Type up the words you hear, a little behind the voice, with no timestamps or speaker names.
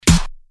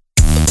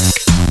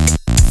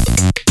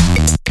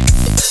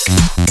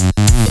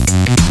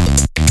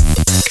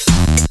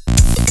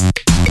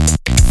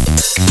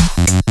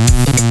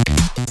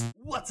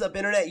up,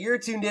 Internet? You're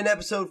tuned in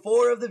episode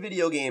 4 of the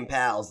Video Game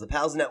Pals, the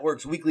Pals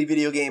Network's weekly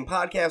video game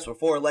podcast where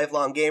 4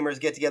 lifelong gamers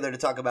get together to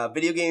talk about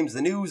video games,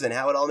 the news, and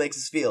how it all makes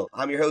us feel.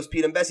 I'm your host,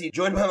 Pete Bessie,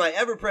 joined by my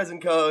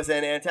ever-present co-host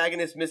and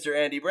antagonist, Mr.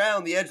 Andy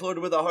Brown, the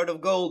edgelord with a heart of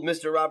gold,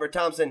 Mr. Robert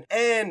Thompson,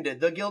 and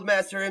the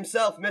guildmaster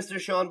himself, Mr.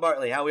 Sean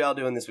Bartley. How we all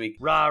doing this week?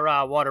 Rah,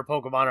 rah, water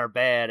Pokemon are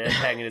bad,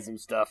 antagonism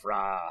stuff,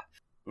 rah.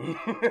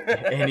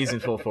 Andy's in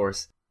full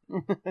force.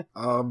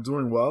 I'm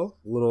doing well.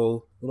 A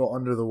little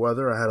under the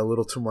weather. I had a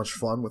little too much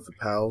fun with the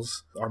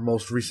pals. Our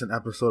most recent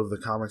episode of the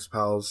Comics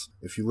Pals.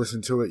 If you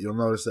listen to it, you'll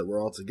notice that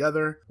we're all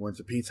together. Went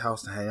to Pete's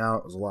house to hang out.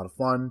 It was a lot of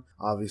fun.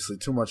 Obviously,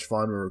 too much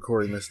fun. We're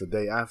recording this the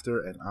day after,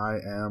 and I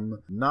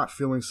am not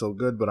feeling so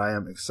good, but I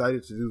am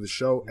excited to do the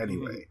show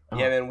anyway.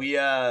 Yeah, man.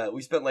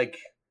 We spent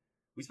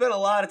a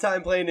lot of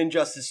time playing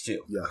Injustice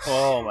 2. Yes.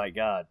 Oh my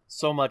god,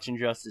 so much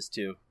Injustice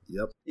 2.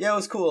 Yep. Yeah, it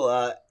was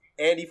cool.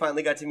 Andy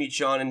finally got to meet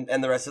Sean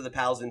and the rest of the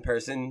pals in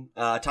person.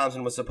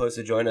 Thompson was supposed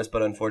to join us,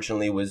 but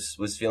unfortunately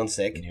was feeling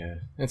sick. Yeah,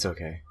 it's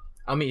okay.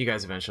 I'll meet you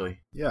guys eventually.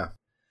 Yeah.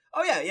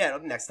 Oh yeah,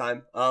 next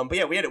time. But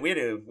yeah, we had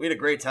a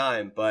great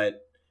time. But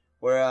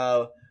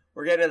we're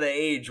getting to the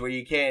age where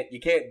you can't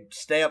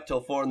stay up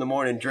till 4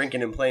 a.m.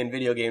 drinking and playing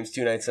video games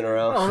 2 nights in a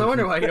row. Oh, no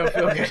wonder why you don't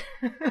feel good.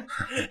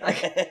 I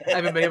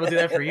haven't been able to do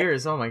that for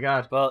years. Oh my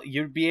god. Well,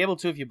 you'd be able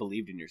to if you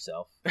believed in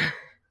yourself.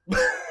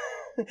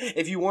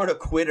 If you weren't a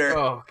quitter.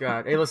 Oh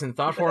god. Hey, listen,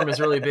 thought form is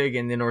really big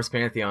in the Norse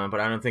pantheon, but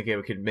I don't think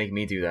it could make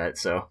me do that.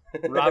 So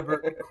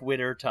Robert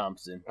Quitter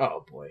Thompson.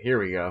 Oh boy, here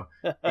we go.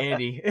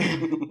 Andy.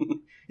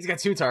 He's got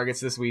 2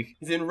 targets this week.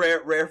 He's in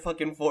rare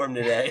fucking form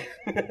today.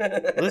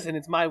 Listen,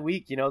 it's my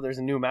week. You know, there's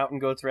a new Mountain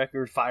Goats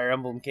record. Fire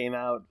Emblem came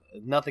out.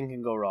 Nothing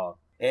can go wrong.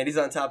 And he's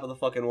on top of the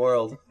fucking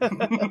world.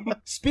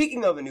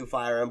 Speaking of a new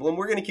Fire Emblem,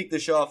 we're going to kick the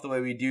show off the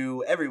way we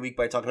do every week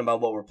by talking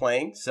about what we're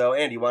playing. So,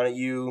 Andy, why don't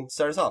you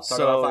start us off? Talk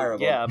about Fire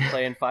Emblem. Yeah, I'm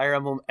playing Fire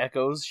Emblem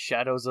Echoes,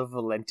 Shadows of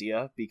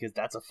Valentia, because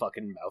that's a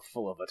fucking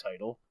mouthful of a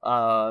title.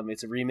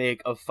 It's a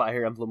remake of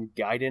Fire Emblem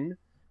Gaiden,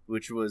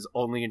 which was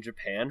only in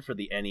Japan for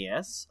the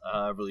NES,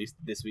 released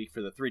this week for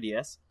the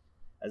 3DS,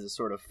 as a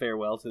sort of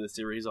farewell to the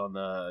series on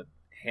the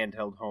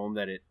handheld home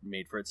that it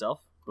made for itself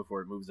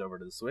before it moves over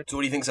to the Switch. So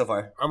what do you think so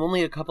far? I'm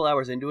only a couple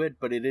hours into it,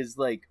 but it is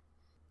like,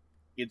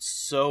 it's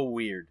so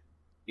weird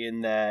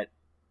in that,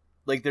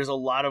 like, there's a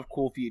lot of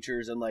cool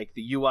features and like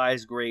the UI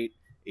is great.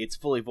 It's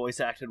fully voice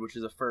acted, which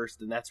is a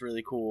first, and that's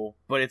really cool.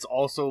 But it's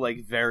also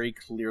like very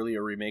clearly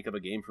a remake of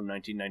a game from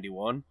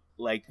 1991.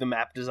 Like, the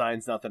map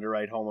design's nothing to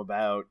write home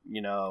about.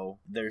 You know,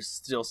 there's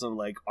still some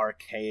like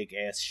archaic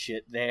ass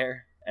shit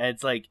there, and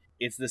it's like,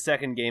 it's the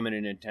second game in a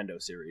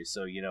Nintendo series,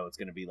 so you know it's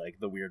gonna be like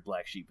the weird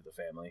black sheep of the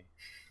family.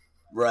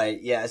 Right,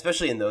 yeah,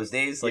 especially in those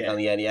days, like on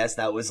the NES,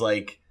 that was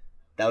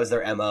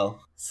their MO.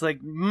 It's like,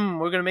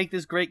 we're gonna make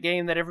this great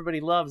game that everybody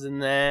loves, and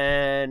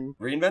then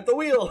reinvent the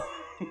wheel,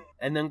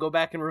 and then go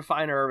back and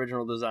refine our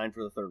original design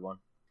for the third one.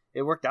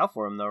 It worked out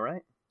for him, though,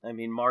 right? I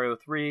mean, Mario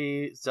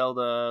 3,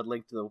 Zelda,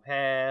 Link to the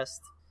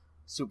Past,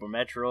 Super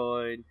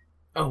Metroid.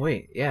 Oh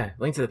wait, yeah,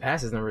 Link to the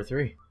Past is number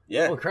 3.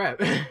 Yeah. Oh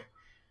crap.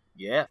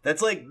 Yeah.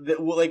 That's like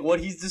what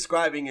he's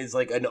describing is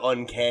like an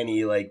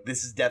uncanny, like,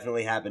 this has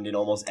definitely happened in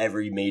almost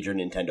every major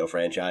Nintendo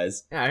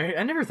franchise. Yeah,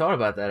 I never thought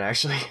about that,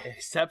 actually.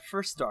 Except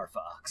for Star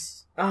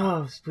Fox.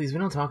 Oh, please, we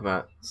don't talk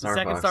about Star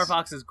Fox. The second Star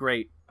Fox is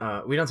great.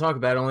 We don't talk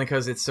about it only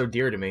because it's so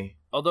dear to me.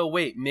 Although,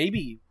 wait,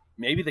 maybe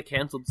the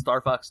canceled Star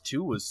Fox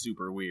 2 was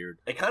super weird.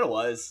 It kind of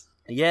was.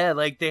 Yeah,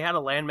 like, they had a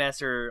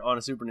Landmaster on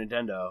a Super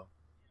Nintendo.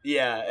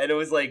 Yeah, and it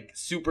was like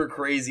super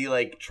crazy,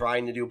 like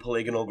trying to do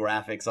polygonal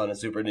graphics on a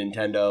Super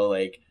Nintendo.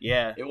 Like,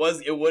 yeah, it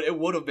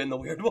would have been the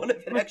weird one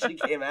if it actually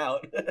came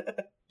out.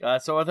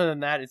 So other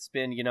than that, it's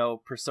been, you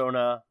know,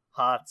 Persona,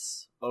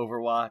 HOTS,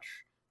 Overwatch,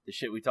 the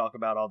shit we talk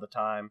about all the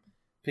time.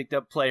 Picked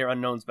up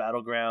PlayerUnknown's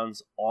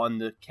Battlegrounds on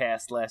the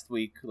cast last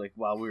week, like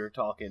while we were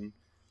talking.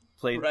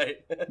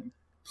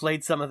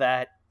 Played some of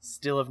that.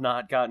 Still have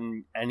not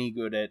gotten any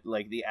good at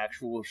like the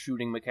actual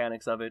shooting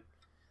mechanics of it.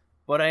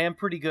 But I am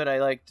pretty good, I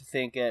like to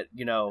think, at,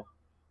 you know,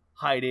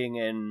 hiding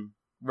and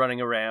running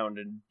around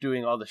and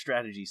doing all the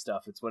strategy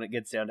stuff. It's when it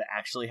gets down to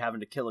actually having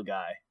to kill a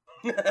guy.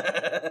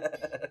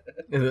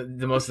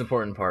 The most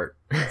important part.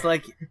 It's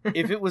like,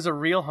 if it was a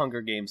real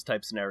Hunger Games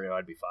type scenario,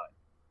 I'd be fine.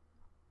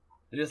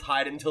 Just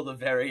hide until the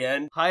very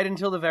end? Hide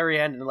until the very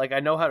end, and like, I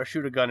know how to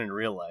shoot a gun in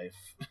real life.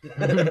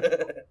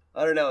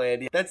 I don't know,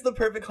 Andy. That's the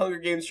perfect Hunger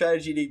Games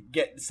strategy to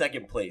get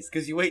second place,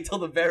 because you wait till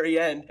the very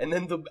end, and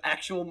then the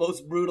actual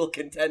most brutal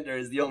contender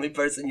is the only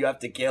person you have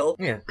to kill.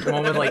 Yeah, the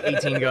one with like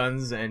 18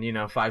 guns and, you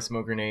know, 5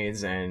 smoke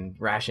grenades and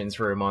rations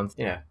for a month.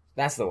 Yeah,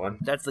 that's the one.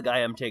 That's the guy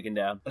I'm taking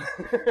down.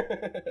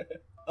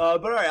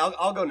 But all right,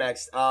 I'll go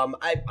next. I'm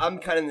kind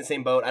of in the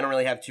same boat. I don't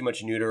really have too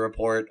much new to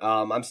report.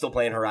 I'm still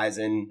playing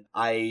Horizon.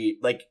 I,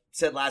 like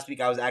said last week,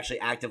 I was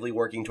actually actively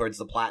working towards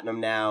the platinum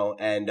now,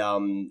 and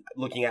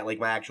looking at like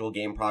my actual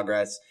game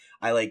progress.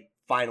 I like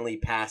finally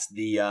passed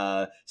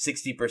the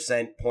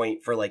 60%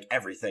 point for like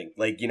everything,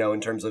 like, you know,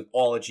 in terms of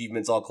all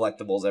achievements, all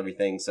collectibles,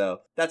 everything. So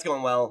that's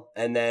going well.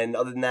 And then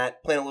other than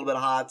that, playing a little bit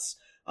of HOTS.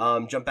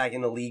 Jump back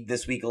in the league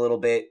this week a little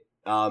bit.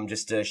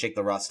 just to shake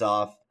the rust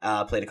off.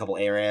 Played a couple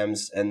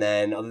ARAMs, and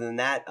then other than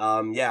that,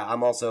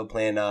 I'm also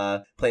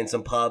playing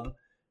some pub.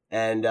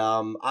 And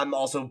I'm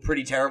also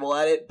pretty terrible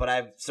at it, but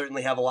I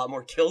certainly have a lot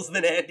more kills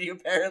than Andy,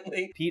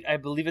 apparently. Pete, I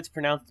believe it's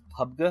pronounced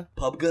Pubga.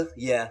 Pubga?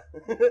 Yeah.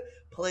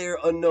 Player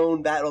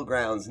Unknown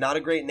Battlegrounds. Not a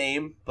great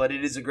name, but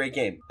it is a great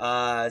game.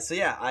 I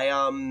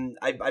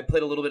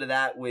played a little bit of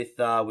that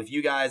with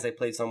you guys. I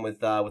played some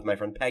with my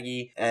friend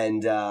Peggy,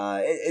 and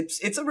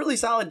it's a really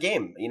solid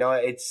game. You know,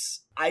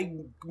 I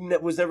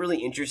was never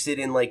really interested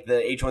in like the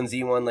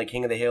H1Z1, like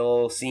King of the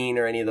Hill scene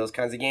or any of those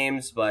kinds of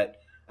games, but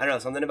I don't know,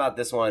 something about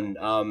this one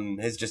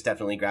has just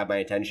definitely grabbed my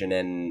attention,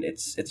 and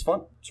it's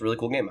fun. It's a really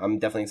cool game. I'm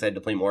definitely excited to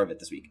play more of it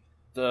this week.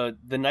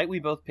 The night we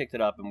both picked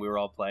it up and we were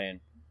all playing,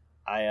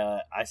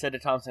 I said to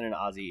Thompson and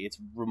Ozzy, it's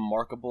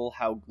remarkable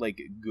how like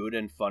good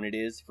and fun it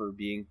is for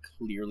being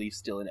clearly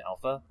still in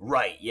alpha.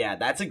 Right, yeah,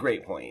 that's a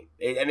great point.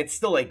 And it's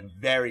still like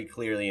very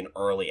clearly an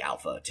early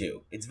alpha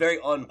too. It's very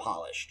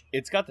unpolished.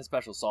 It's got the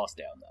special sauce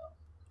down though.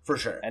 For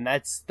sure. And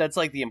that's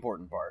like the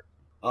important part.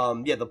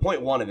 The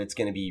point one of it's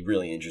going to be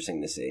really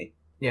interesting to see.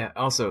 Yeah,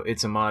 also,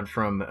 it's a mod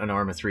from an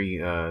Arma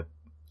 3,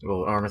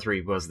 Arma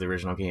 3 was the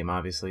original game,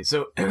 obviously.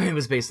 So, it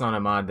was based on a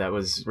mod that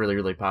was really,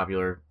 really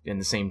popular in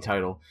the same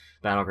title,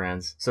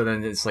 Battlegrounds. So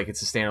then it's a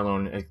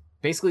standalone,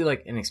 basically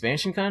like an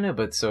expansion kind of,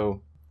 but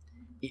so,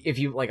 if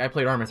you, I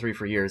played Arma 3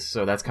 for years,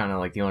 so that's kind of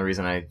like the only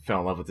reason I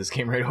fell in love with this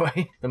game right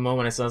away. The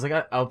moment I saw it, I was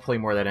like, I'll play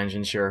more of that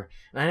engine, sure.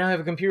 And I now have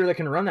a computer that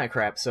can run that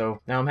crap, so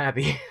now I'm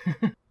happy.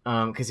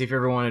 Because if you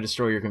ever want to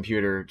destroy your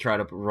computer, try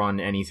to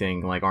run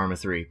anything like Arma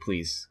 3,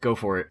 please. Go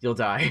for it. You'll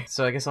die.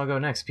 So I guess I'll go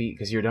next, Pete,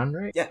 because you're done,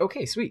 right? Yeah.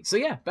 Okay, sweet. So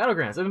yeah,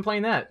 Battlegrounds. I've been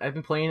playing that. I've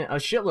been playing a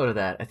shitload of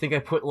that. I think I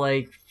put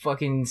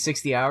fucking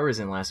 60 hours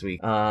in last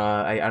week.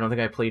 I don't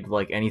think I played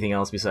anything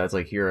else besides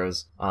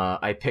Heroes.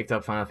 I picked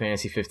up Final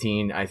Fantasy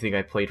 15. I think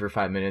I played for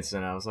 5 minutes,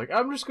 and I was like,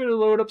 I'm just going to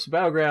load up some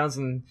Battlegrounds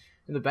in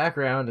the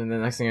background, and the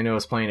next thing I know I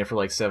was playing it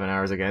for 7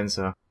 hours again,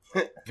 so...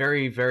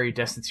 Very, very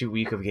destitute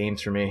week of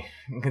games for me,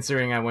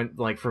 considering I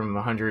went from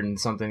 100 and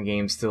something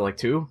games to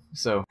 2.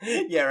 So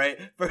yeah, right.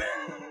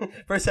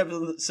 First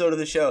episode of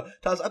the show,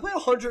 Thomas, I played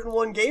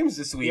 101 games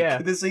this week.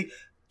 Yeah, this week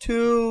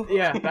 2.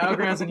 Yeah,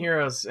 Battlegrounds and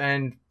Heroes,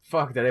 and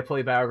fuck that I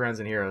play Battlegrounds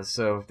and Heroes.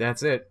 So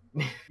that's it.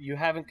 You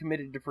haven't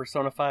committed to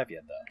Persona 5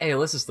 yet, though. Hey,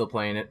 Alyssa's still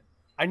playing it.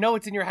 I know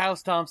it's in your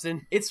house,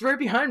 Thompson. It's right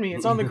behind me.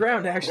 It's on the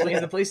ground, actually,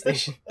 in the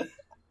PlayStation.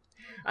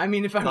 I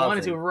mean, if I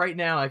wanted to right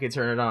now, I could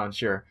turn it on.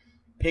 Sure.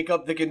 Pick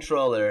up the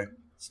controller,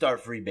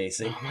 start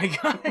freebasing. Oh my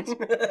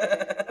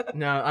god.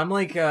 No, I'm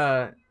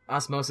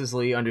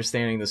osmosisly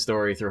understanding the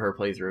story through her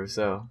playthrough,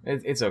 so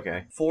it's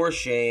okay. For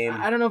shame.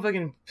 I don't know if I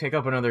can pick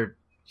up another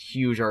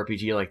huge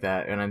RPG like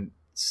that, and I'm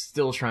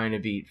still trying to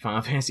beat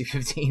Final Fantasy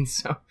 15,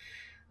 so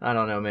I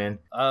don't know, man.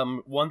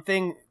 One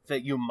thing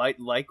that you might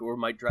like or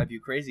might drive you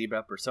crazy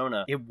about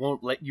Persona, it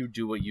won't let you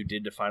do what you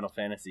did to Final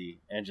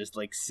Fantasy and just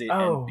sit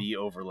and be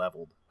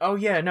over-leveled. Oh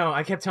yeah, no,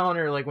 I kept telling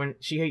her when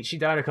she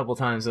died a couple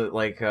times at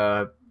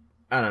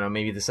I don't know,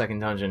 maybe the second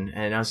dungeon,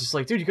 and I was just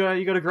like, dude, you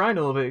gotta grind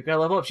a little bit, you gotta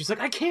level up. She's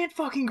like, I can't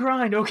fucking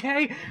grind,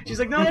 okay? She's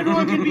like, not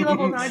everyone can be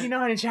level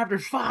 99 in chapter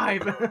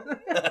 5. So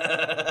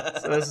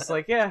I was just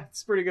like, yeah,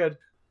 it's pretty good.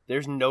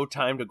 There's no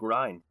time to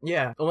grind.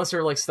 Yeah, unless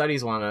her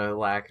studies want to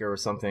lack or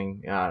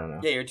something. I don't know.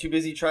 Yeah, you're too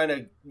busy trying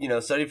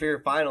to, study for your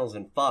finals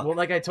and fuck. Well,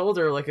 I told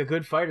her, a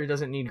good fighter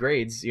doesn't need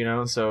grades,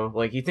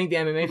 So, you think the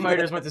MMA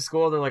fighters went to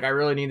school? They're like, I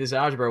really need this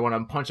algebra when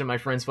I'm punching my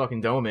friend's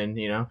fucking dome in,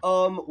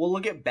 Well,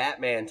 look at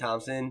Batman,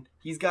 Thompson.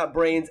 He's got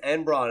brains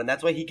and brawn, and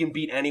that's why he can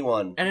beat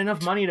anyone. And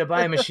enough money to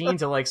buy a machine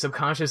to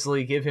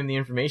subconsciously give him the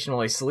information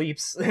while he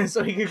sleeps,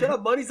 so he can. Shut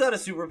up, money's not a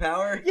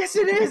superpower. Yes,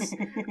 it is.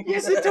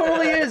 Yes, it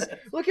totally is.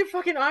 Look at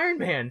fucking Iron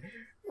Man.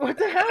 What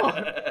the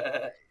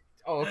hell?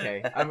 Oh,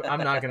 okay.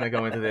 I'm not gonna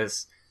go into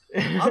this.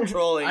 I'm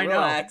trolling. I know.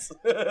 Relax.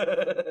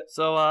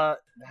 So, how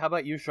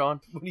about you, Sean?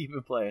 What have you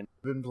been playing?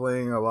 I've been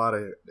playing a lot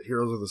of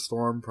Heroes of the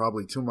Storm,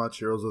 probably too much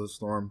Heroes of the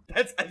Storm.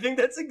 I think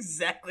that's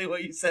exactly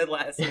what you said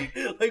last week,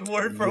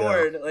 word for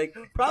word.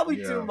 Probably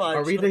too much.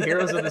 Are we the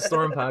Heroes of the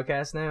Storm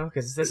podcast now?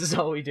 Because this is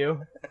all we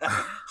do.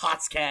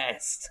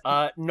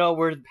 Hotscast. No,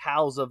 we're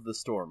Pals of the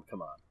Storm.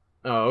 Come on.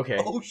 Oh, okay.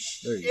 Oh,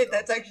 shit,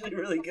 that's actually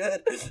really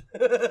good.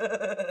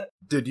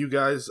 Did you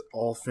guys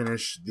all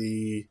finish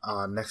the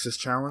Nexus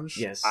challenge?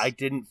 Yes. I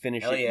didn't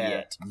finish it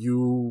yet.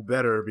 You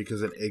better,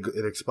 because it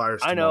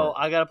expires tomorrow. I know,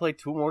 I gotta play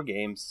 2 more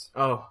games.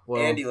 Oh,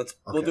 well. Andy,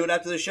 we'll do it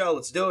after the show.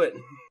 Let's do it.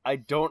 I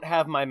don't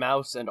have my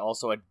mouse, and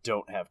also I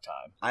don't have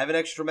time. I have an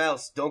extra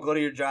mouse. Don't go to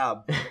your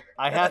job.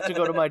 I have to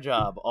go to my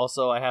job.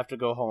 Also, I have to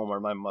go home or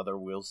my mother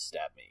will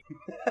stab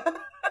me.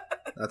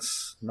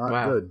 That's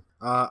not good.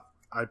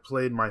 I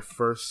played my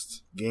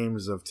first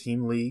games of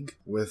Team League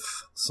with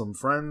some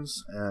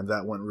friends, and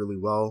that went really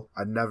well.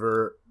 I'd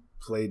never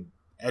played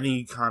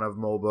any kind of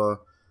MOBA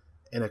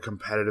in a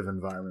competitive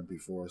environment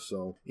before,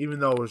 so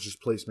even though it was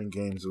just placement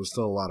games, it was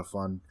still a lot of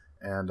fun,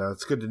 and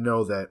it's good to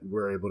know that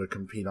we're able to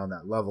compete on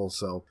that level,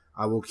 so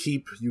I will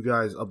keep you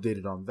guys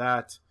updated on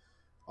that.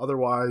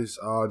 Otherwise,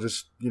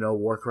 just,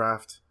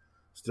 Warcraft,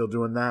 still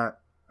doing that.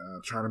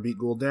 trying to beat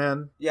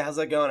Gul'dan. Yeah, how's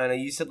that going? I know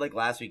you said like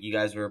last week you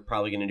guys were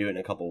probably going to do it in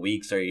a couple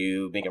weeks. Are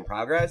you making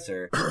progress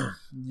or?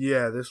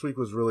 Yeah, this week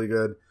was really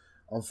good.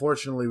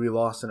 Unfortunately, we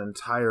lost an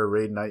entire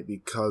raid night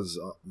because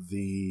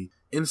the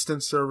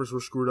instance servers were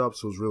screwed up,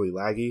 so it was really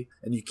laggy.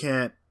 And you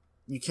can't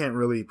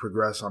really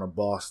progress on a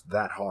boss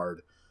that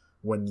hard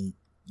when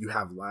you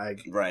have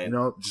lag. Right. You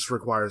know, it just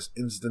requires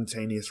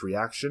instantaneous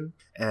reaction,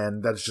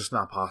 and that's just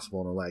not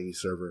possible in a laggy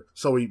server.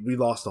 So we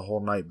lost the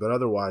whole night, but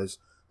otherwise,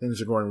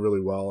 things are going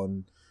really well,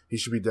 and he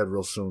should be dead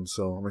real soon,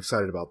 so I'm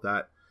excited about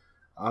that.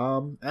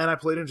 And I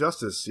played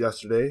Injustice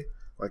yesterday.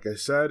 Like I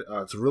said,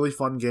 it's a really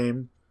fun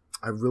game.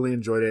 I really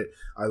enjoyed it.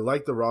 I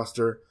like the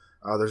roster.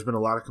 There's been a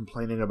lot of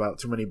complaining about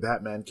too many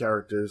Batman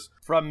characters.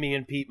 From me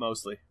and Pete,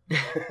 mostly.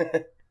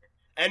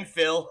 And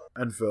Phil.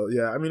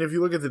 Yeah. I mean, if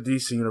you look at the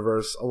DC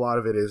universe, a lot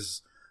of it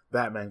is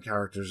Batman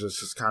characters.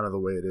 It's just kind of the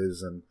way it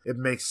is, and it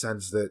makes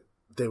sense that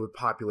they would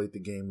populate the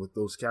game with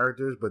those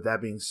characters. But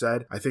that being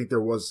said, I think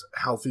there was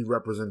healthy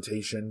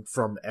representation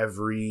from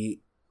every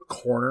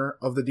corner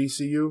of the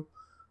DCU.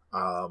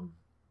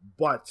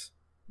 But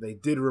they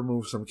did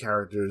remove some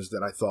characters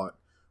that I thought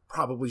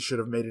probably should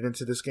have made it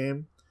into this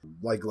game.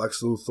 Like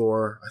Lex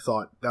Luthor. I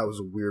thought that was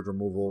a weird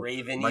removal.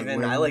 Raven,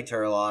 even. I liked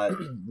her a lot.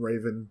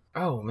 Raven.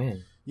 Oh,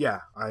 man. Yeah,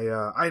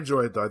 I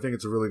enjoy it, though. I think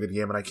it's a really good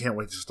game, and I can't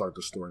wait to start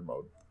the story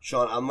mode.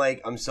 Sean,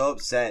 I'm so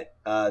upset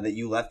that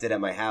you left it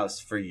at my house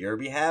for your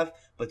behalf,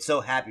 but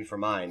so happy for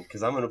mine,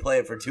 because I'm going to play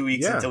it for 2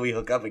 weeks until we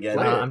hook up again.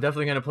 I'm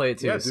definitely going to play it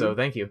too, so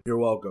thank you. You're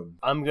welcome.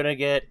 I'm going to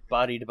get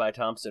bodied by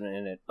Thompson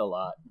in it a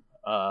lot.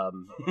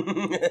 And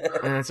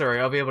that's alright,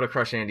 I'll be able to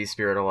crush Andy's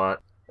spirit a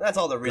lot. That's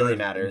all that really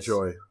matters.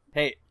 Enjoy.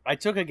 Hey, I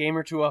took a game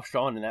or two off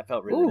Sean, and that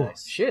felt really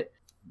nice. Shit.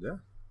 Yeah.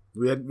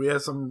 We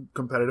had some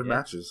competitive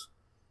matches.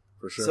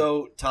 For sure.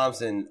 So,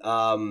 Thompson,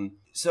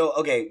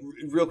 okay,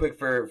 real quick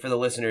for the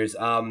listeners,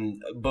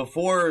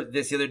 before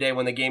this the other day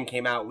when the game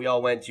came out, we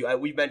all went to,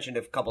 we've mentioned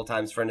a couple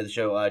times, friend of the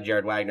show,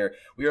 Jared Wagner,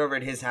 we were over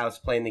at his house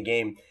playing the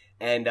game,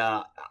 and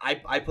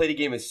I played a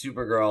game as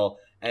Supergirl,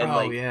 and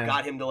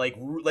got him to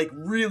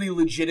really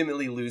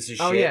legitimately lose his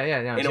shit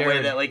in a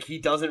way that like he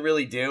doesn't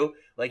really do.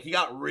 Like he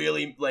got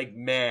really like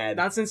mad.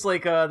 Not since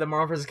like the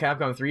Marvel vs.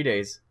 Capcom 3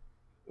 days.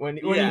 When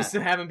he used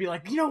to have him be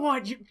like, you know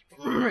what,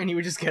 and he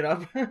would just get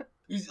up.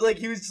 He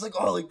was just like,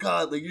 oh my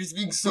god, like you're just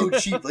being so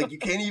cheap. Like you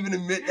can't even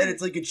admit that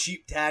it's like a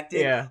cheap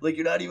tactic. Yeah. Like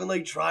you're not even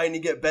like trying to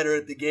get better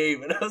at the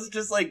game. And I was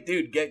just like,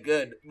 dude, get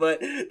good.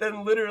 But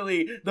then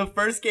literally the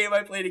first game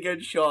I played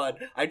against Sean,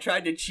 I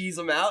tried to cheese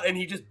him out and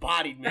he just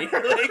bodied me.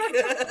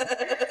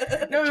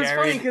 No, it was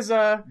funny because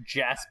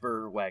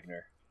Jasper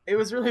Wagner. It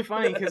was really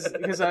funny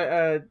because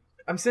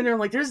I'm sitting there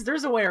like,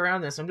 there's a way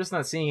around this. I'm just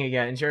not seeing it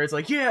yet. And Jared's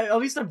like, yeah, at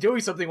least I'm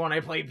doing something when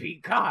I play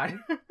Pete. God.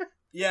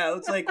 Yeah,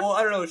 it's like, well,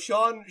 I don't know.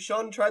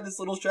 Sean tried this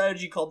little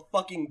strategy called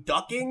fucking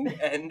ducking,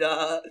 and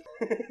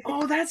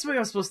oh, that's what I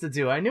was supposed to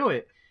do. I knew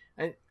it.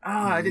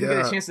 I didn't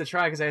get a chance to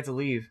try because I had to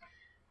leave.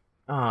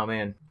 Oh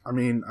man. I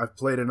mean, I've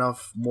played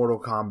enough Mortal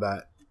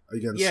Kombat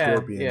against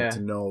Scorpion to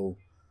know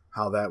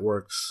how that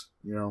works.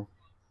 You know.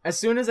 As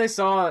soon as I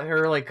saw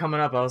her like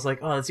coming up, I was like,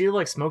 oh, it's either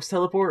like Smoke's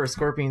teleport or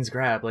Scorpion's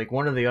grab, like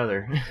one or the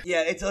other.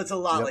 Yeah, it's a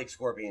lot like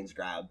Scorpion's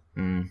grab.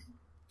 I'll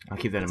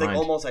keep that in mind. It's like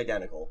almost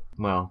identical.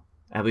 Well,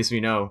 at least we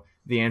know.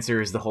 The answer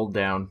is the hold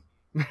down.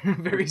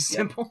 Very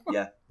simple.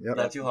 Yeah. Yep.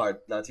 Not too hard.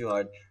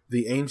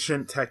 The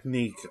ancient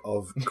technique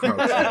of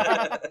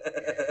crouching.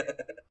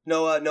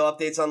 No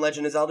updates on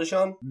Legend of Zelda,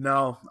 Sean?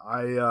 No,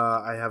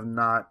 I have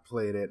not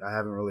played it. I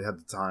haven't really had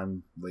the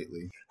time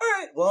lately. All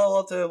right. Well, we'll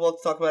have to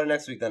talk about it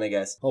next week then, I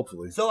guess.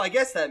 Hopefully. So I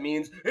guess that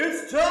means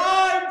it's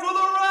time for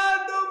the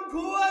random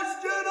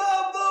question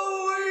of the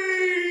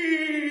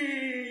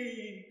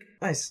week.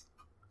 Nice.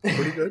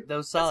 Pretty good. That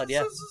was solid.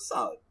 That's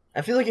solid.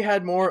 I feel like it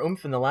had more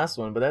oomph in the last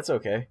one, but that's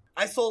okay.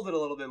 I sold it a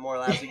little bit more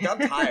last week. I'm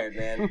tired,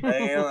 man.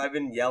 I've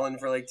been yelling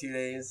for like 2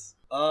 days.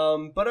 But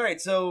all right,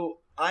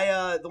 so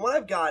the one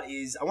I've got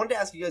is I wanted to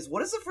ask you guys,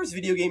 what is the first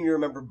video game you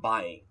remember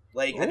buying?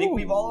 Like, I think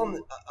we've all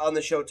on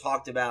the show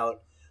talked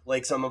about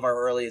like some of our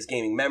earliest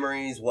gaming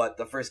memories, what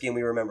the first game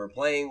we remember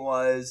playing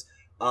was,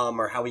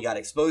 or how we got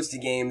exposed to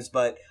games,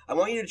 but I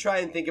want you to try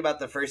and think about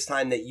the first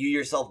time that you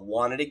yourself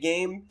wanted a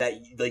game that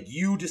like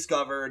you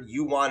discovered,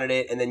 you wanted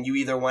it, and then you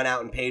either went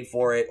out and paid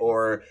for it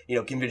or,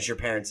 convinced your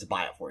parents to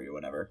buy it for you or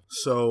whatever.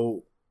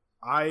 So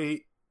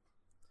I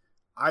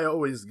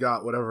always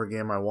got whatever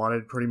game I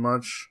wanted pretty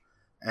much.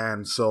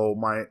 And so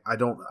I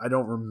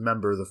don't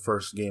remember the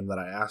first game that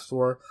I asked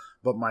for,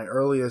 but my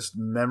earliest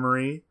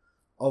memory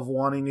of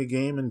wanting a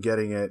game and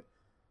getting it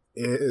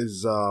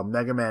is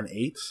Mega Man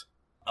 8.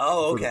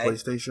 Oh, okay. For the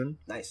PlayStation.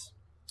 Nice.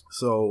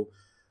 So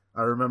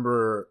I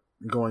remember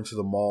going to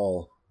the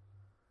mall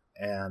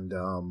and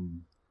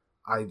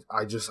I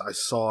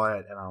saw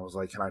it and I was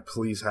like, can I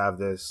please have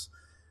this?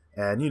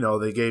 And,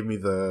 they gave me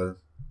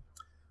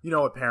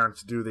what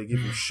parents do. They give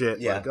you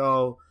shit like,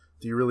 oh,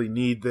 do you really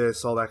need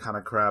this? All that kind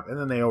of crap. And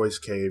then they always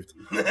caved.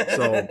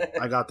 So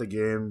I got the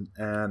game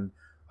and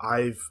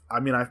I've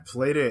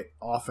played it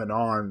off and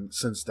on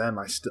since then.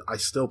 I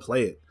still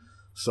play it.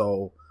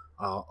 So,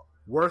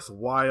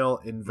 worthwhile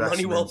investment.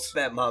 Money well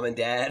spent, Mom and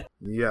Dad.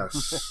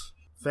 Yes.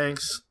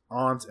 Thanks,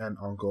 Aunt and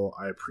Uncle.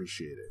 I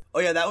appreciate it. Oh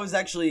yeah, that was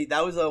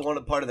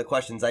part of the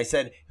questions. I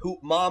said, "Who,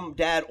 Mom,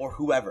 Dad, or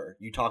whoever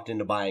you talked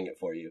into buying it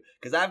for you?"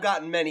 Because I've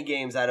gotten many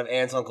games out of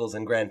aunts, uncles,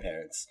 and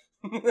grandparents.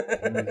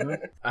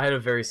 I had a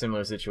very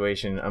similar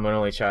situation. I'm an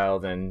only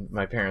child, and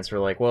my parents were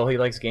like, "Well, he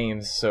likes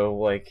games, so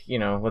like,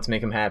 let's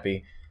make him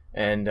happy."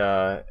 And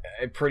I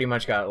pretty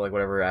much got like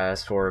whatever I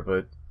asked for,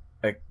 but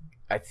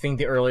I think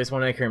the earliest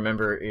one I can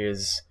remember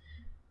is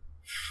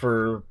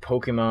for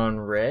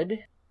Pokemon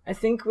Red. I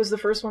think was the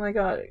first one I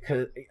got,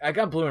 because I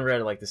got Blue and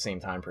Red at like the same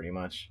time pretty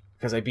much,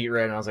 because I beat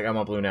Red and I was like, I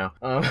want Blue now.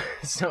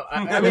 So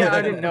I mean,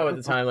 I didn't know at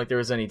the time like there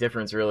was any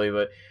difference really,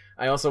 but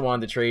I also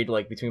wanted to trade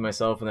like between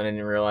myself, and then I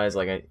didn't realize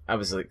like I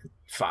was like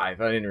 5.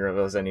 I didn't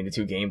realize I needed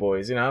 2 Game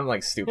Boys. I'm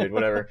like stupid,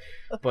 whatever.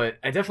 But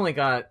I definitely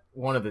got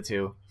one of the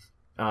two.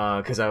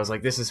 Because I was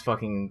like, this is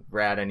fucking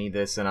rad, I need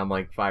this, and I'm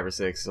like 5 or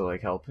 6, so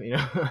like help,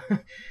 I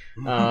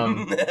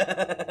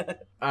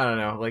don't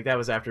know, like that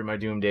was after my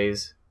Doom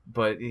days,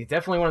 but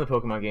definitely one of the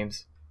Pokemon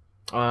games.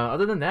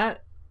 Other than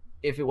that,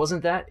 if it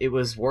wasn't that, it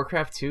was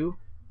Warcraft 2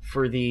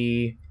 for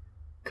the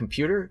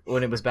computer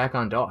when it was back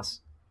on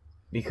DOS,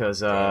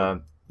 because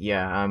I'm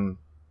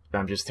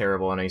just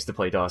terrible, and I used to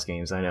play DOS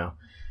games, I know.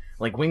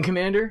 Like Wing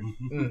Commander,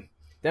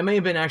 that may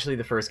have been actually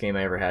the first game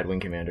I ever had, Wing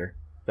Commander,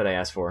 that I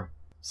asked for.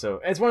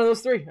 So it's one of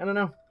those 3. I don't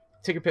know.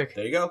 Take your pick.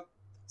 There you go.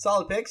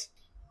 Solid picks.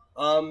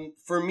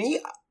 For me,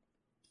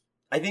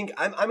 I think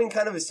I'm in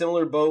kind of a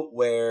similar boat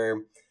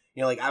where,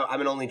 like I'm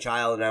an only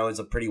child and I was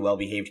a pretty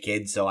well-behaved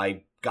kid, so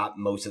I got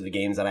most of the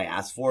games that I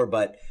asked for,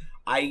 but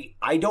I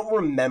don't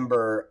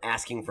remember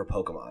asking for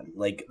Pokemon.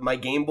 Like my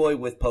Game Boy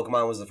with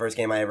Pokemon was the first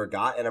game I ever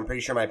got, and I'm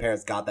pretty sure my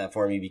parents got that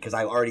for me because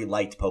I already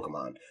liked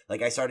Pokemon.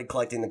 Like I started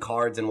collecting the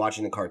cards and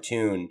watching the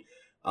cartoon,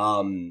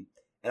 and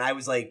I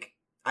was like,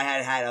 I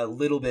had a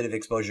little bit of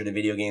exposure to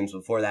video games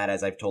before that,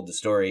 as I've told the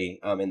story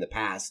in the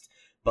past.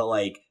 But,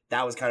 like,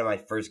 that was kind of my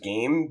first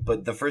game.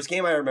 But the first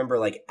game I remember,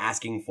 like,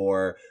 asking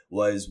for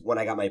was when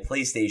I got my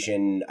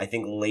PlayStation, I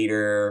think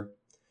later.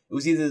 It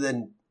was either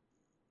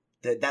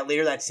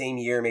later that same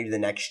year, maybe the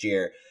next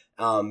year.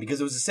 Because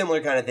it was a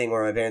similar kind of thing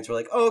where my parents were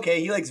like, oh,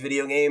 okay, he likes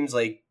video games.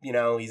 Like,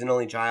 he's an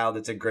only child.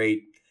 It's a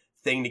great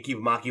thing to keep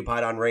him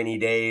occupied on rainy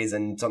days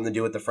and something to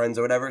do with the friends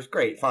or whatever. It's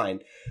great, fine.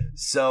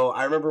 So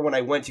I remember when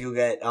I went to go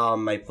get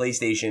my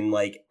PlayStation,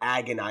 like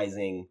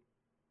agonizing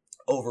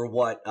over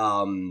what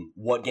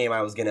game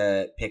I was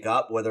gonna pick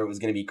up, whether it was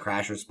gonna be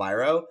Crash or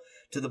Spyro,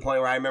 to the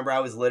point where I remember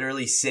I was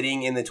literally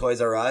sitting in the Toys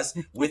R Us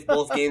with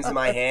both games in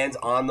my hands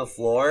on the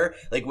floor,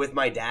 like with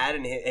my dad,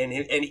 and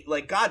he,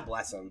 like, God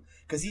bless him,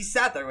 because he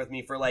sat there with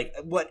me for like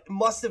what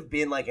must have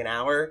been like an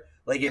hour.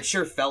 Like it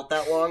sure felt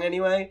that long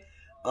anyway.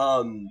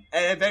 And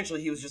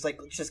eventually he was just like,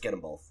 let's just get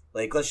them both.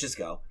 Like, let's just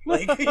go.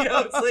 Like,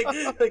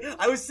 it's like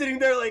I was sitting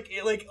there like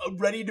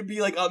ready to be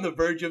like on the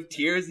verge of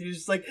tears. And he was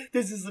just like,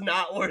 this is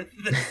not worth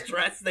the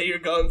stress that you're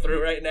going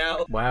through right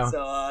now. Wow.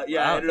 So, I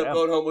ended up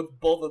going home with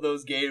both of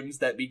those games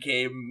that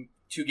became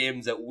 2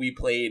 games that we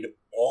played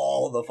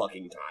all the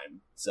fucking time.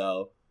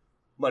 So,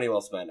 money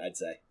well spent, I'd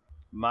say.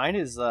 Mine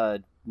is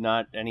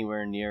not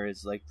anywhere near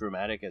as like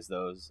dramatic as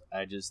those.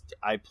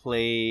 I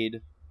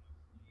played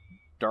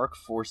Dark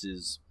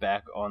Forces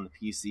back on the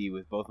PC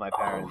with both my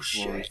parents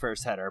when we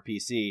first had our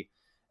PC,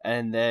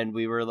 and then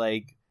we were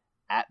like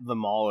at the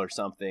mall or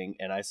something,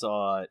 and I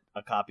saw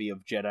a copy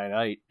of Jedi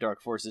Knight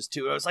Dark Forces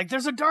 2. I was like,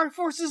 there's a Dark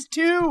Forces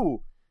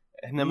 2!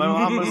 And then my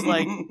mom was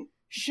like,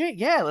 shit,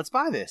 yeah, let's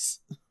buy this.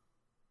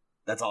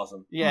 That's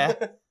awesome. Yeah.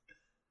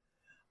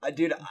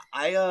 Dude,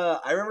 I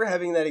remember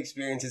having that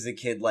experience as a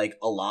kid like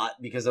a lot,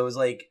 because I was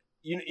like,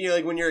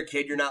 like when you're a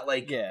kid, you're not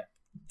like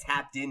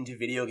tapped into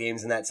video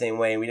games in that same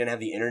way, and we didn't have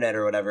the internet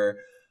or whatever.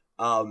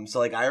 So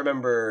like I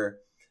remember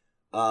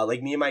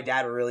like me and my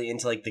dad were really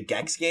into like the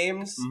Gex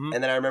games,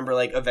 and then I remember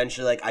like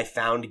eventually like I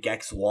found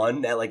Gex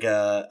 1 at like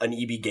an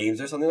EB Games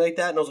or something like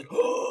that, and I was like,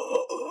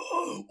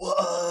 oh,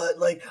 what?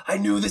 Like I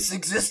knew this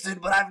existed,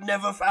 but I've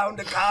never found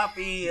a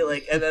copy.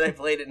 Like, and then I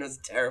played it and it was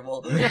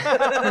terrible.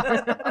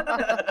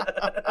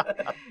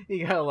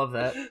 You gotta love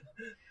that.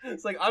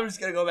 It's like, I'm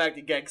just gonna go back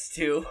to Gex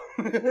 2.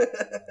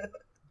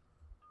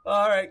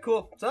 Alright,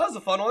 cool. So that was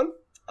a fun one.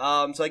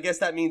 So I guess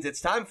that means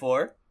it's time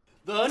for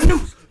the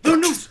news! The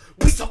news!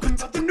 We talking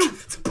about the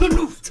news! The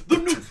news! The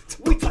news!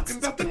 We talking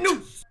about the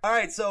news!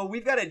 Alright, so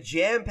we've got a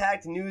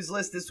jam-packed news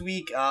list this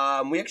week.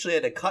 We actually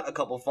had to cut a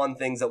couple fun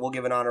things that we'll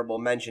give an honorable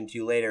mention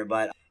to later,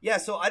 but yeah,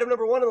 so item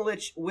number 1 on the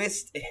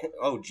list...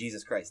 Oh,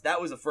 Jesus Christ. That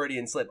was a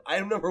Freudian slip.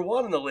 Item number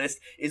 1 on the list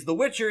is The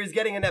Witcher is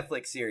getting a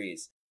Netflix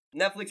series.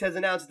 Netflix has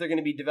announced that they're going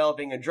to be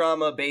developing a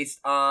drama based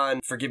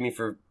on... Forgive me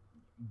for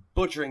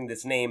butchering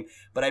this name,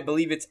 but I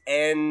believe it's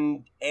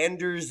Andersej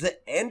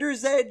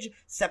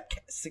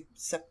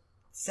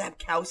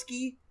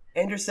Sapkowski?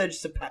 Andersej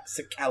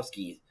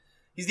Sapkowski.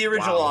 He's the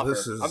original author.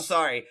 I'm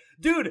sorry.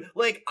 Dude,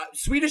 like,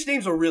 Swedish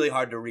names are really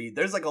hard to read.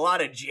 There's, like, a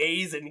lot of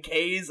J's and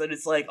K's, and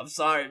it's like, I'm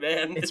sorry,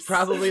 man. It's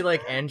probably,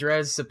 like,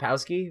 Andrzej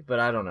Sapkowski, but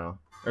I don't know.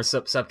 Or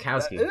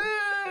Sapkowski.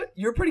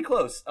 You're pretty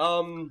close.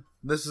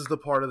 This is the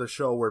part of the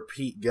show where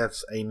Pete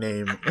gets a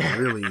name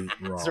really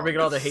wrong. Start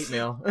making all the hate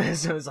mail.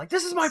 So it's like,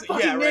 this is my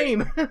fucking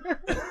name.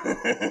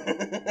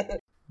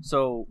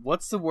 So,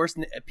 what's the worst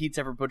Pete's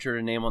ever butchered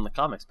a name on the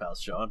Comics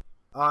Pals, Sean?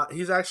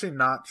 He's actually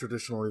not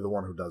traditionally the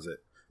one who does it.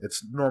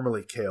 It's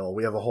normally Kale.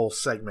 We have a whole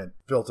segment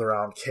built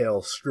around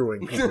Kale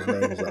screwing people's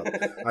names up.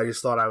 I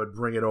just thought I would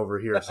bring it over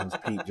here since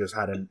Pete just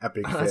had an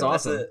epic fail. That's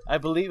awesome. I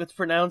believe it's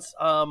pronounced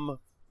Tom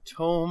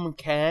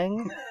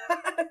Kang.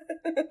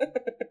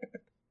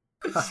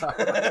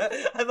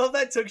 I thought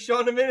that took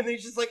Sean a minute, and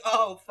he's just like,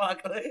 "Oh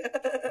fuck!"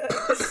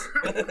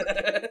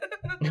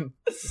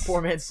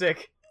 Poor man's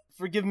sick.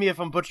 Forgive me if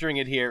I'm butchering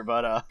it here,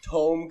 but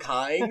Tom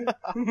Kang.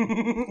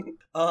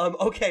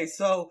 Okay,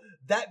 so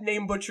that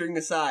name butchering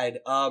aside,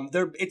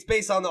 it's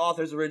based on the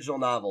author's original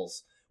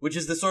novels, which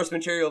is the source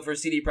material for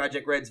CD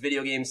Projekt Red's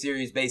video game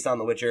series based on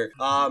The Witcher.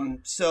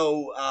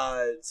 So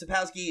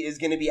Sapkowski is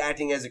going to be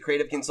acting as a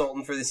creative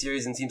consultant for the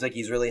series, and seems like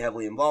he's really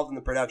heavily involved in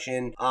the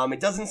production. It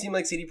doesn't seem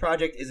like CD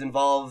Projekt is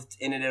involved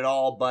in it at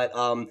all, but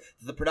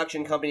the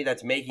production company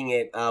that's making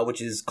it,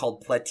 which is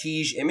called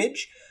Platige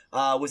Image,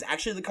 was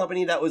actually the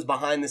company that was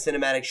behind the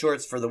cinematic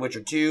shorts for The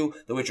Witcher 2,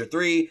 The Witcher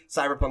 3,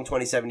 Cyberpunk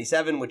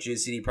 2077, which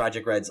is CD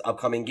Projekt Red's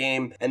upcoming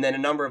game, and then a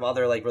number of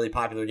other like really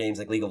popular games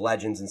like League of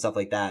Legends and stuff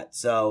like that.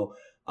 So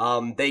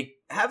they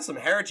have some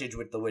heritage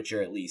with The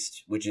Witcher at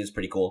least, which is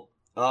pretty cool.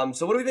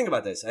 So what do we think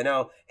about this? I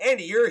know,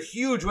 Andy, you're a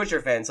huge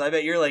Witcher fan, so I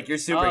bet you're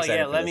super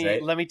excited for this,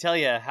 right? Let me tell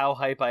you how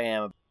hype I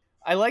am.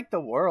 I like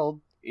the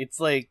world. It's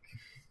like,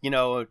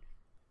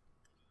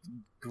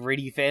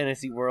 gritty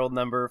fantasy world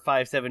number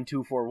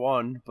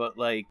 57241, but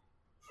like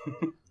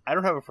I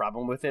don't have a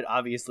problem with it.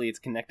 Obviously it's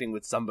connecting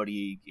with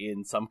somebody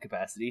in some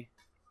capacity.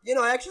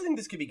 I actually think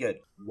this could be good.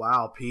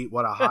 Wow, Pete,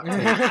 what a hot take.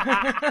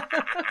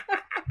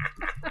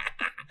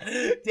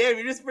 Damn,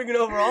 you're just bringing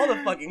over all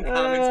the fucking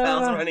Comics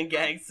Pals running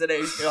gags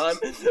today, Sean.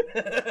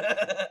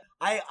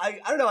 I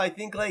don't know. I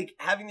think like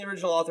having the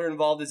original author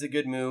involved is a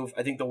good move.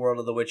 I think the world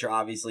of The Witcher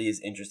obviously is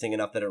interesting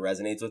enough that it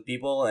resonates with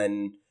people,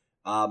 and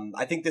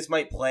I think this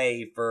might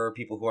play for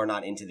people who are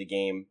not into the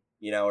game,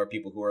 or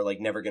people who are like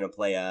never going to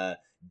play a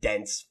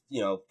dense,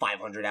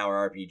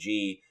 500-hour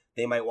RPG.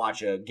 They might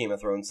watch a Game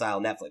of Thrones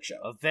style Netflix show.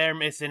 Oh, they're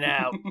missing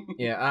out.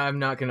 Yeah, I'm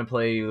not going to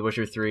play The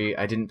Witcher 3.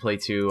 I didn't play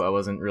 2. I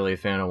wasn't really a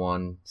fan of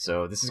 1.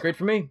 So this is great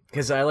for me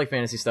because I like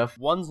fantasy stuff.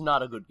 1's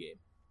not a good game.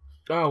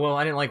 Oh, well,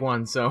 I didn't like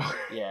 1, so.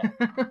 Yeah.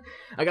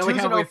 I got like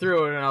halfway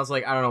through it and I was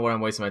like, I don't know what I'm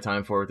wasting my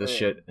time for with this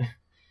shit.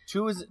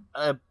 2 is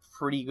a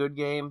pretty good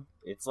game.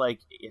 It's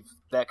like, if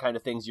that kind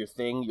of thing's your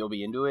thing, you'll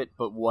be into it,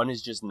 but 1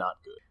 is just not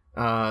good.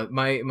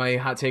 My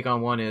hot take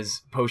on 1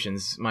 is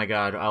potions. My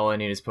god, all I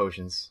need is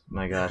potions.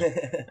 My god.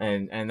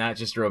 and that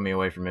just drove me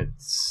away from it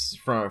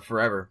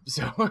forever.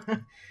 So,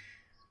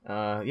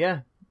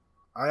 yeah.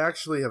 I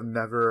actually have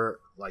never,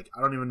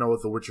 I don't even know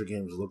what the Witcher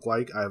games look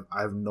like.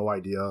 I have no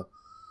idea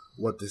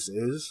what this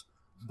is,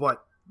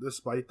 but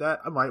despite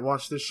that, I might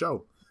watch this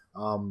show.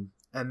 And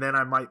then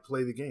I might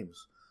play the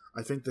games.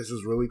 I think this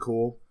is really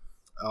cool.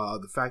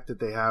 The fact that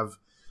they have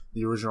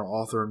the original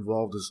author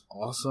involved is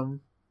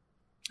awesome.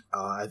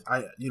 I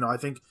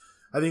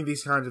think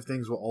these kinds of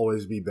things will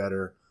always be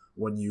better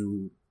when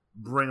you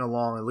bring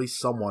along at least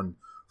someone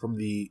from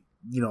the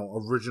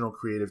original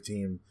creative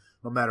team,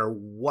 no matter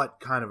what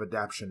kind of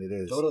adaptation it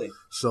is. Totally.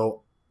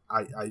 So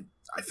I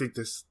think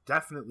this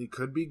definitely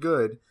could be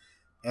good,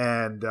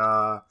 and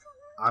I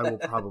will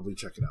probably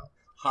check it out.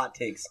 Hot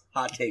takes,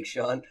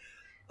 Sean.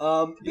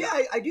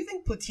 I do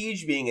think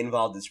Platige being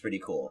involved is pretty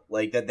cool.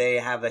 Like that they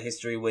have a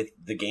history with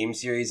the game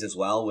series as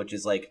well, which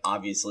is like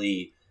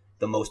obviously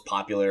the most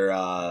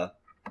popular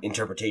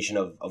interpretation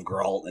of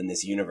Geralt in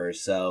this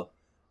universe. So,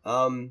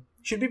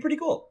 should be pretty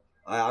cool.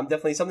 I'm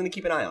definitely something to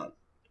keep an eye on.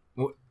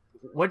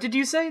 What did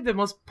you say? The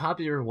most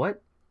popular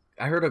what?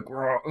 I heard a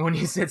Geralt when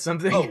you said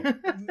something. Oh,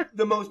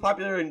 the most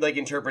popular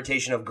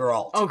interpretation of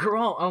Geralt. Oh,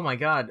 Geralt! Oh my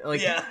god!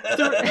 Yeah.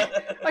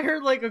 I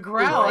heard like a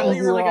growl. I thought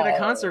you were like at a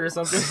concert or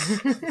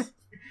something.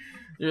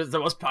 You're the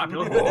most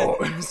popular.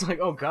 It's like,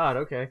 oh god,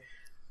 okay,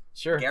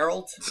 sure.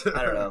 Geralt?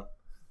 I don't know.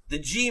 The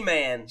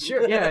G-Man.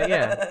 Sure,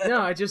 yeah. No,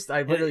 I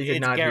literally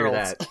did not hear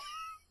that.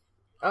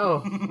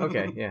 Oh,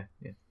 okay, yeah.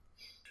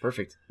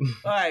 Perfect.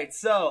 All right,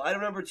 so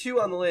item number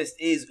 2 on the list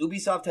is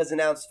Ubisoft has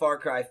announced Far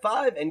Cry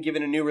 5 and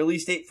given a new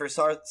release date for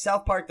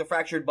South Park: The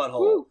Fractured Butthole.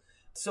 Woo.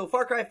 So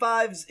Far Cry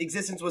 5's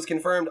existence was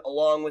confirmed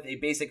along with a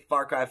basic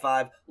Far Cry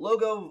 5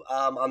 logo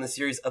on the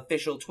series'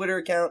 official Twitter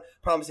account,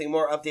 promising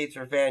more updates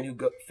for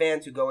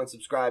fans who go and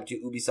subscribe to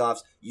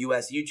Ubisoft's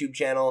US YouTube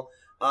channel.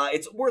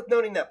 It's worth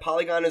noting that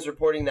Polygon is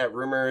reporting that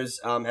rumors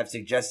have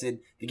suggested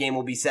the game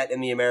will be set in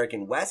the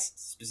American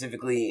West,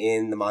 specifically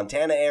in the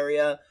Montana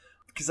area.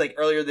 Because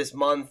earlier this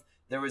month,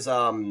 there was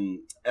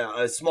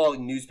a small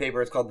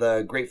newspaper, it's called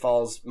the Great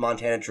Falls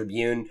Montana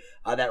Tribune,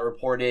 that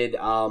reported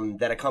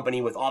that a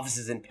company with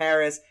offices in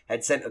Paris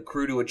had sent a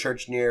crew to a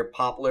church near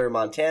Poplar,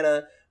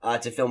 Montana,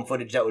 to film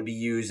footage that would be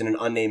used in an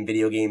unnamed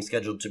video game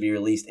scheduled to be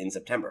released in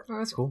September. Oh,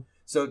 that's cool.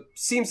 So it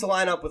seems to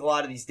line up with a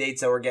lot of these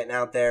dates that we're getting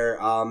out there.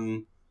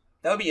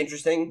 That would be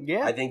interesting.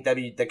 Yeah. I think that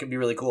could be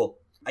really cool.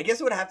 I guess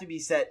it would have to be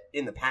set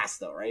in the past,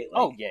 though, right?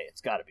 Like, Oh yeah,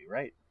 it's got to be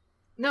right.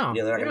 No,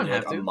 they're not they going don't to do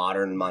have like a to.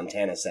 modern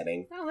Montana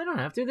setting. No, they don't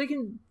have to. They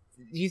can.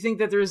 Do you think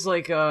that there's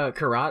like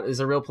Karat is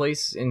a real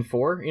place in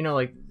 4? You know,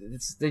 like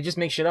they just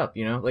make shit up.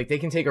 You know, like they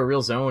can take a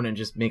real zone and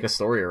just make a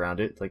story around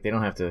it. Like they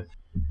don't have to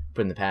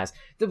put in the past.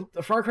 The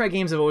Far Cry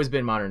games have always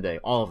been modern day,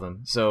 all of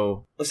them.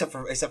 So Except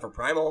for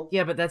Primal.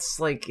 yeah, but that's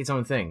like its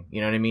own thing.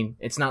 You know what I mean?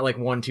 It's not like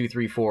 1, 2,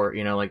 3, 4.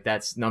 You know, like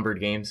that's numbered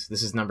games.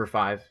 This is number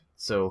 5.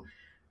 So.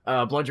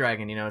 Blood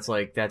Dragon, you know, it's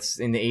like that's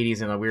in the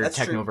 80s in a weird That's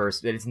true.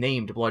 technoverse. It's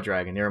named Blood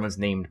Dragon. Everyone's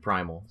named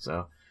Primal.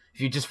 So if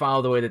you just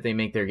follow the way that they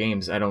make their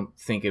games, I don't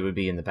think it would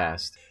be in the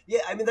past. Yeah,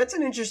 I mean, that's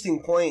an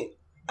interesting point.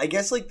 I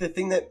guess, like, the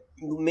thing that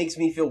makes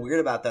me feel weird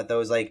about that,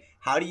 though, is, like,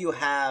 how do you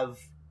have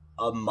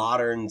a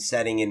modern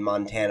setting in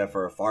Montana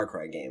for a Far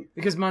Cry game?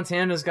 Because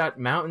Montana's got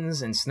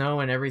mountains and snow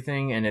and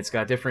everything, and it's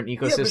got different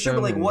ecosystems. Yeah, but sure,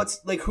 but, like, and-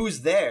 what's, like, who's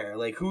there?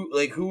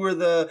 Who are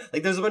the,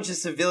 like, there's a bunch of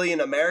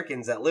civilian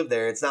Americans that live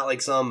there. It's not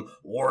like some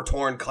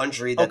war-torn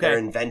country that Okay. they're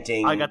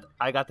inventing.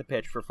 I got the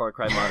pitch for Far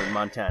Cry Modern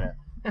Montana.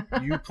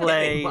 You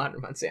play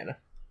Modern Montana.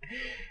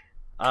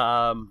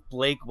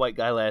 Blake, white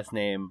guy last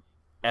name,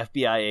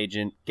 FBI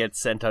agent, gets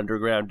sent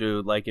underground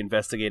to like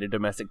investigate a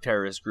domestic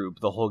terrorist group.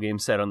 The whole game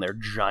set on their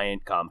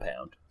giant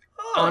compound.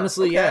 Oh,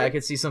 Honestly, okay. yeah, I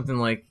could see something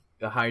like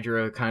a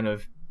Hydra kind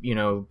of, you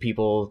know,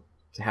 people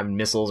having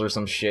missiles or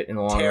some shit in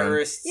the long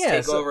Terrorists run. Yeah,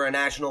 take so- over a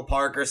national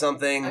park or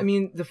something. I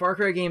mean, the Far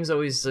Cry games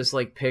always just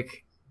like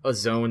pick a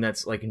zone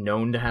that's like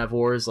known to have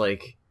wars,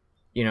 like,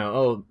 you know,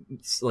 oh,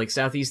 it's like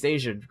Southeast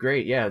Asia,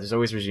 great, yeah, there's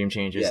always regime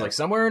changes. Yeah. Like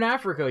somewhere in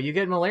Africa, you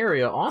get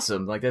malaria,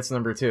 awesome, like that's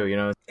number 2, you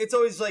know. It's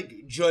always, like,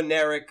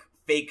 generic,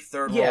 fake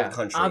third Yeah, world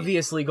country.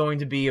 obviously going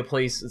to be a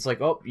place. It's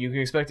like, oh, you can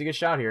expect to get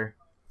shot here.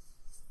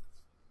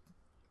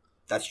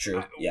 That's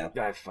true, yeah.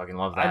 I fucking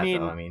love that. I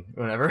mean- though. I mean,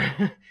 whatever.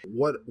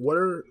 What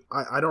are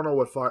I don't know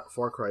what Far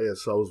Cry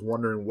is, so I was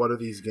wondering what are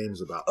these games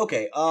about?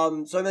 Okay,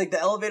 so I mean, like, the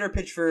elevator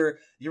pitch for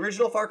the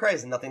original Far Cry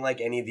is nothing like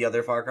any of the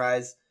other Far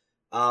Cries.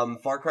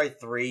 Far Cry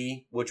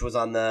 3, which was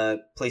on the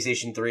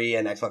PlayStation 3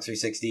 and Xbox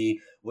 360,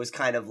 was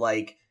kind of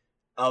like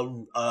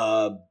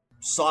a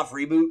soft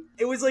reboot.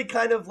 It was like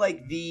kind of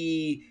like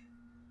the,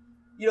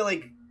 you know,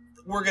 like,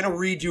 we're gonna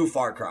redo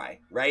Far Cry,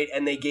 right?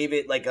 And they gave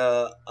it like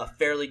a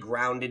fairly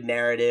grounded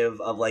narrative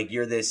of like,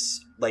 you're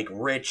this like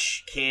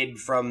rich kid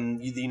from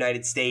the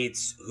United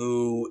States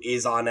who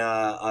is on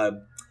a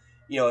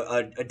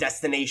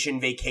destination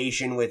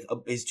vacation with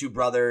his 2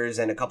 brothers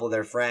and a couple of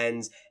their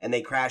friends, and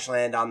they crash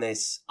land on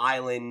this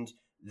island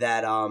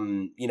that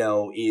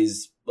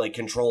is like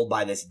controlled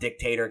by this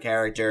dictator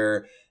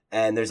character,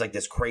 and there's like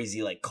this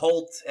crazy like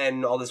cult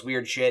and all this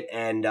weird shit,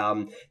 and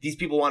these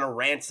people want to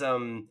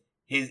ransom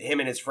him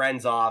and his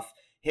friends off.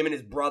 Him and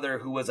his brother,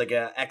 who was like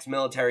a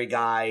ex-military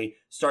guy,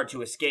 start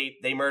to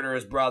escape. They murder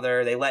his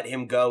brother. They let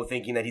him go,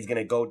 thinking that he's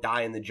gonna go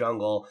die in the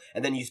jungle,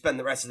 and then you spend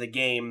the rest of the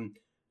game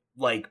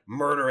like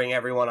murdering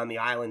everyone on the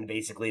island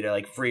basically to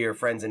like free your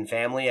friends and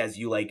family as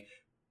you like.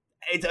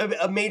 It's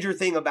a major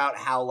thing about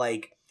how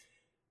like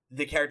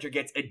the character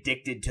gets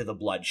addicted to the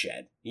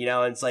bloodshed, you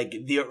know. And it's like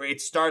it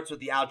starts with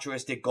the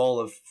altruistic goal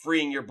of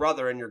freeing your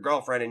brother and your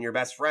girlfriend and your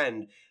best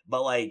friend,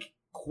 but like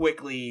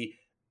quickly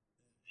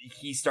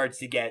he starts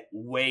to get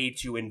way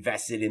too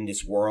invested in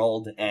this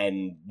world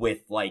and with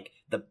like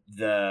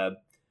the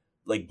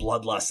like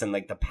bloodlust and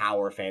like the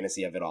power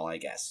fantasy of it all, I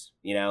guess,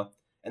 you know.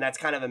 And that's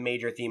kind of a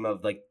major theme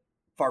of like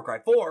Far Cry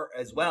 4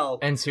 as well.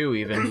 And 2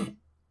 even.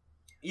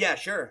 Yeah,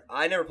 sure.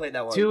 I never played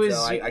that one, 2 is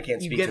so I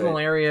can't you speak get to it.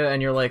 malaria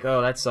and you're like,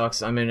 oh, that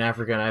sucks. I'm in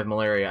Africa and I have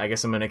malaria. I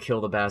guess I'm gonna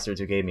kill the bastards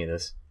who gave me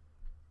this.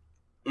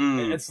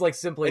 Mm. It's like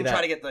simply And that.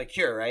 try to get the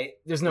cure, right?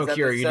 There's no Is that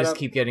cure. the You just setup?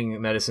 keep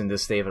getting medicine to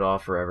stave it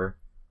off forever.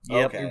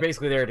 Yep. Okay. You're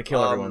basically there to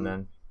kill everyone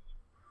then.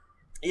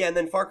 Yeah, and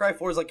then Far Cry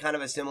 4 is like kind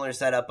of a similar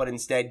setup, but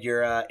instead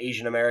you're a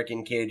Asian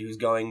American kid who's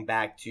going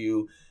back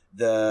to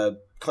the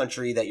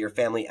country that your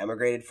family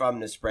emigrated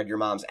from to spread your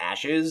mom's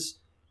ashes.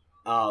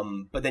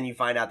 But then you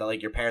find out that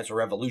like your parents were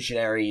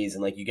revolutionaries,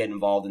 and like you get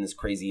involved in this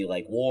crazy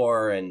like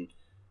war, and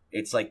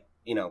it's like,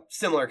 you know,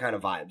 similar kind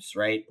of vibes,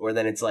 right? Or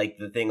then it's like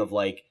the thing of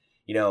like,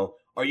 you know,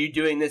 are you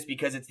doing this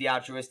because it's the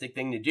altruistic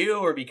thing to do,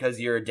 or because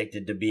you're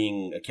addicted to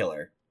being a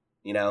killer,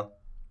 you know?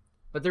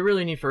 But they're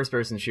really neat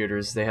first-person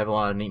shooters. They have a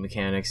lot of neat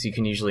mechanics. You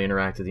can usually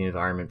interact with the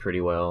environment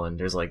pretty well, and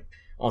there's like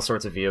all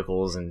sorts of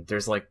vehicles, and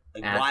there's like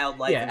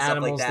Wildlife yeah, and stuff like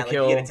animals that. to Like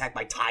kill. you get attacked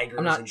by tigers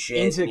I'm not and shit.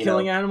 into you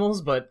killing know?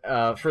 animals, but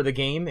for the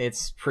game,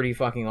 it's pretty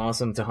fucking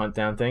awesome to hunt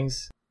down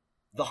things.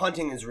 The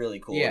hunting is really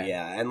cool, Yeah.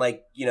 yeah. And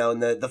like, you know, in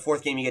the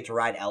fourth game you get to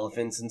ride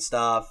elephants and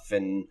stuff,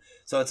 and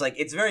so it's like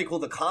it's very cool.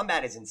 The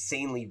combat is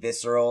insanely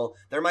visceral.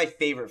 They're my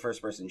favorite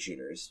first person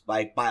shooters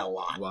by a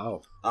lot.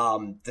 Wow.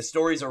 The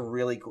stories are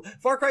really cool.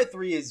 Far Cry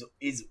 3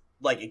 is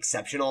like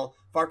exceptional.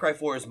 Far Cry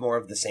 4 is more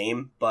of the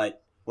same,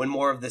 but when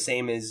more of the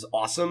same is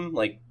awesome,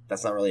 like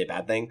that's not really a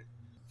bad thing.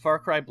 Far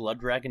Cry Blood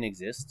Dragon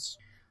exists.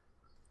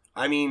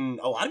 I mean,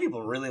 a lot of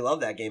people really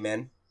love that game,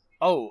 man.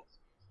 Oh,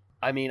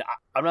 I mean,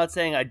 I'm not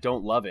saying I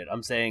don't love it.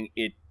 I'm saying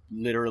it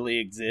literally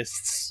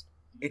exists.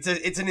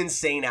 It's an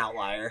insane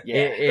outlier.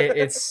 Yeah.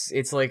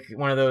 It's like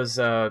one of those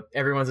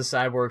everyone's a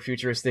cyborg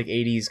futuristic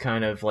 80s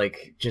kind of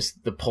like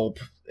just the pulp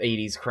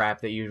 80s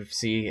crap that you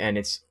see, and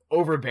it's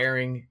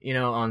overbearing,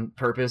 on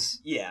purpose.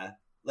 Yeah.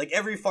 Like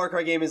every Far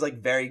Cry game is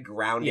like very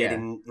grounded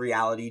in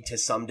reality to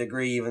some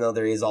degree, even though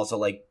there is also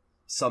like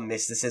some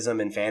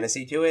mysticism and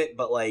fantasy to it.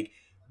 But like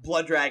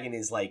Blood Dragon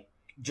is like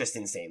just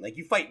insane. Like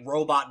you fight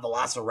robot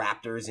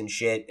velociraptors and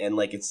shit, and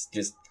like it's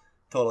just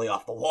totally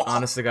off the wall.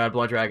 Honest to God,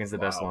 Blood Dragon's the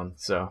best one.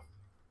 So,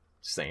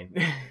 just saying.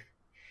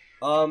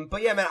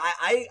 But yeah, man,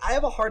 I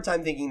have a hard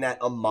time thinking that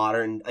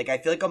I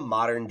feel like a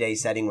modern day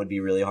setting would be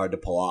really hard to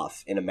pull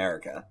off in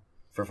America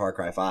for Far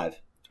Cry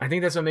 5. I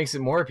think that's what makes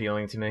it more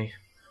appealing to me.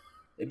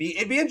 It'd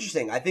be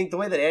interesting. I think the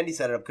way that Andy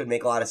set it up could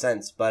make a lot of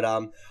sense. But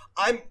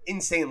I'm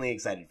insanely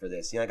excited for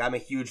this. Like I'm a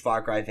huge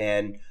Far Cry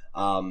fan.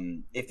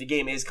 If the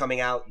game is coming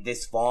out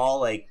this fall,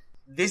 like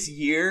this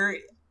year,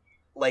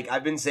 like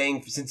I've been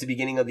saying since the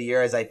beginning of the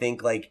year, as I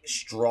think like a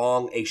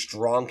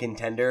strong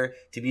contender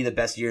to be the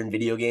best year in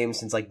video games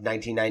since like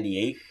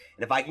 1998.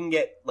 And if I can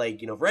get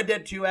like if Red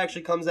Dead 2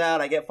 actually comes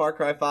out, I get Far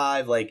Cry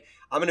 5, like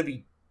I'm gonna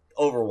be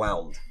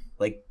overwhelmed.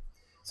 Like.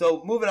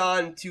 So moving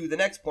on to the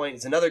next point,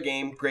 it's another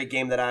great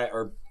game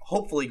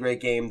hopefully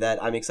great game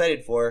that I'm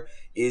excited for,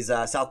 is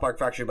South Park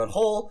Fractured But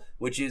Whole,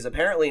 which is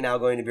apparently now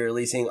going to be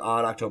releasing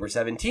on October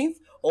 17th,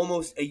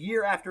 almost a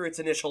year after its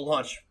initial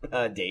launch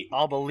date.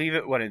 I'll believe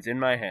it when it's in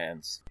my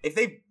hands. If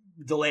they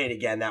delay it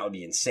again, that would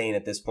be insane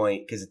at this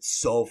point, because it's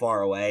so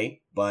far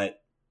away,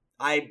 but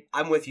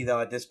I'm with you, though,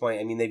 at this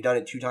point. I mean, they've done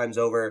it 2 times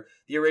over.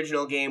 The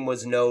original game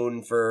was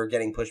known for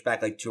getting pushed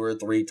back like 2 or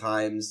 3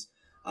 times.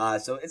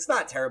 So it's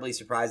not terribly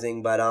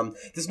surprising, but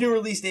this new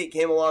release date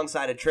came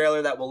alongside a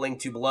trailer that we'll link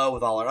to below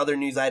with all our other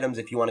news items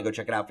if you want to go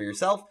check it out for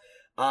yourself.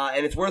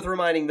 And it's worth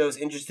reminding those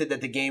interested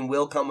that the game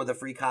will come with a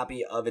free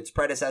copy of its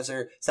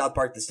predecessor, South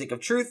Park: The Stick of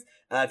Truth.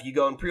 If you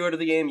go and pre-order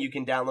the game, you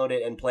can download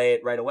it and play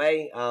it right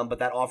away, but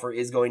that offer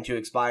is going to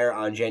expire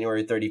on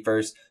January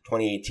 31st,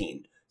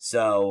 2018.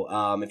 So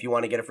if you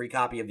want to get a free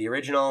copy of the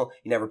original,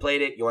 you never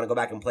played it, you want to go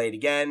back and play it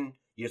again,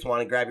 you just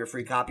want to grab your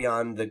free copy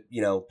on the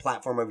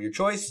platform of your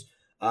choice,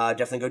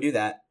 definitely go do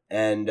that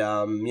and,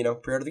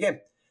 pre-order the game.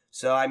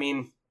 So, I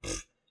mean,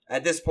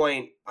 at this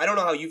point, I don't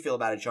know how you feel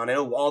about it, Sean. I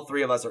know all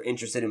 3 of us are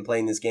interested in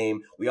playing this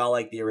game. We all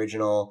like the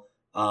original,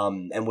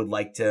 and would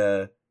like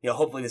to,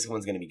 hopefully this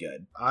one's going to be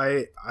good.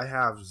 I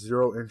have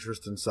zero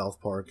interest in South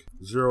Park,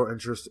 zero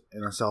interest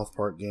in a South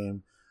Park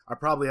game. I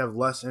probably have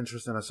less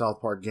interest in a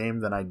South Park game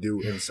than I do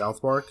in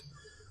South Park.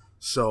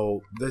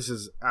 So this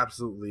is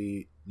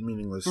absolutely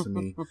meaningless to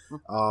me.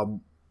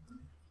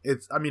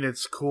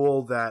 It's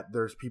cool that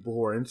there's people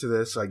who are into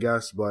this, I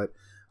guess, but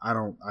I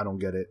don't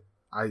get it.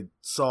 I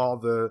saw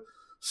the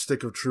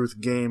Stick of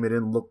Truth game. It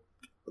didn't look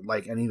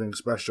like anything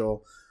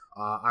special.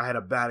 I had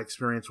a bad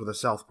experience with a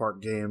South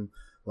Park game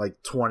like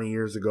 20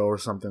 years ago or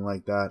something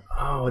like that.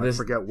 Oh, I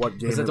forget what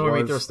game it was. Is that the one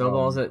where you throw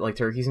snowballs at like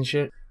turkeys and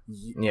shit?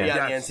 Yeah,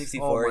 yes. the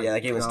N64. Oh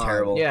that game was God.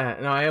 terrible. Yeah,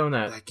 no, I own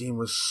that. That game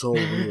was so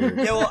weird.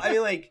 Yeah, well, I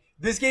mean, like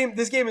this game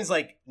is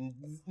like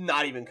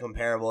not even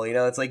comparable.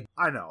 It's like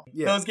I know.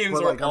 Yeah, those games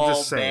but, are like, I'm all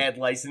just saying. bad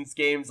licensed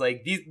games.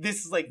 Like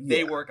this is like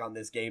they work on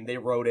this game. They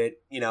wrote it.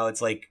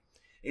 It's like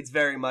it's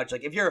very much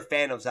like if you're a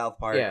fan of South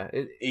Park, Yeah,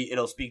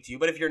 it'll speak to you.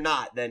 But if you're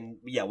not, then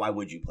yeah, why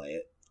would you play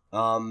it?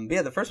 But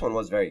yeah, the first one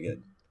was very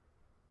good.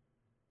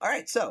 All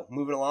right, so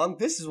moving along,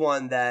 this is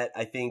one that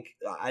I think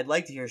I'd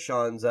like to hear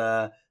Sean's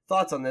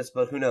thoughts on this,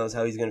 but who knows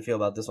how he's going to feel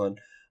about this one.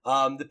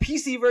 The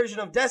PC version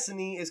of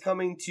Destiny is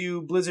coming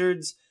to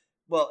Blizzard's,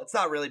 well, it's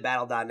not really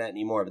Battle.net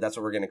anymore, but that's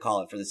what we're going to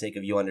call it for the sake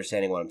of you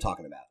understanding what I'm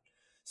talking about.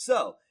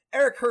 So,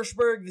 Eric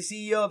Hirschberg, the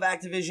CEO of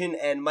Activision,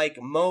 and Mike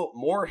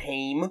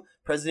Morhaime,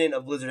 president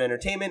of Blizzard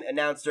Entertainment,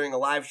 announced during a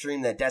live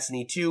stream that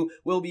Destiny 2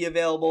 will be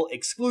available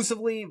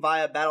exclusively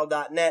via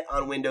Battle.net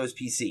on Windows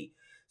PC.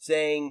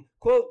 Saying,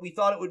 quote, "We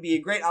thought it would be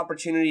a great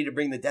opportunity to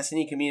bring the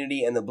Destiny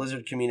community and the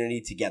Blizzard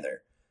community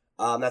together."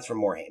 That's from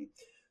Morhaime.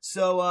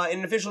 So, in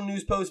an official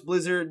news post,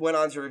 Blizzard went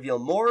on to reveal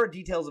more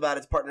details about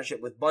its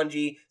partnership with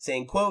Bungie,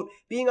 saying, quote,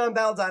 "Being on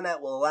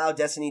Battle.net will allow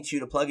Destiny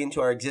 2 to plug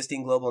into our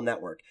existing global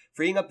network,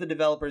 freeing up the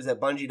developers at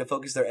Bungie to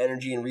focus their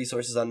energy and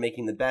resources on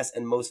making the best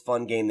and most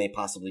fun game they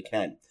possibly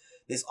can.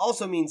 This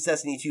also means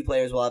Destiny 2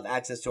 players will have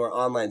access to our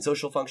online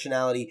social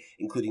functionality,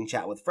 including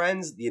chat with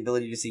friends, the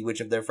ability to see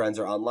which of their friends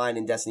are online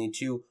in Destiny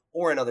 2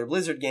 or in other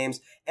Blizzard games,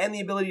 and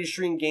the ability to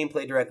stream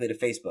gameplay directly to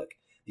Facebook.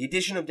 The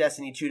addition of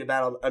Destiny 2 to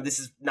Battle... this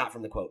is not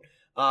from the quote.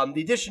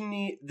 The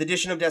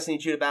addition of Destiny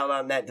 2 to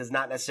Battle.net does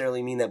not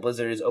necessarily mean that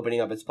Blizzard is opening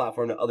up its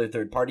platform to other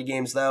third-party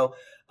games, though.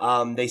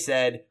 They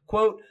said,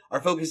 quote, "Our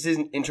focus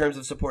in terms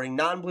of supporting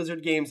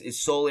non-Blizzard games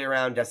is solely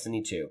around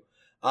Destiny 2.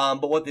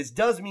 But what this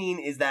does mean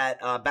is that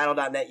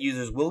Battle.net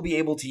users will be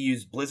able to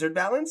use Blizzard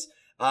Balance,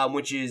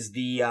 which is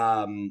the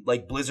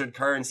like Blizzard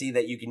currency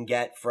that you can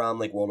get from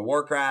like World of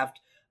Warcraft,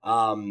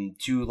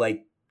 to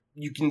like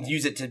you can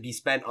use it to be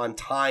spent on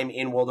time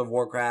in World of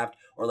Warcraft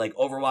or like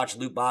Overwatch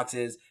loot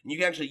boxes, and you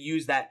can actually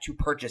use that to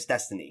purchase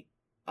Destiny,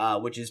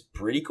 which is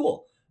pretty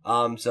cool.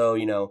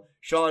 So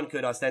Sean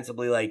could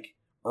ostensibly like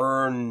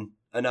earn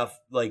enough,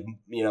 like,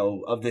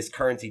 of this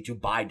currency to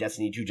buy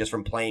Destiny 2 just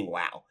from playing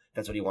WoW.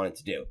 That's what he wanted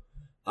to do.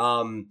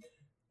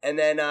 And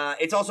then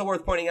it's also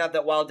worth pointing out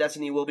that while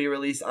Destiny will be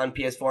released on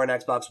PS4 and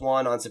Xbox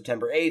One on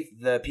September 8th,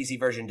 the PC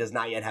version does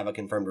not yet have a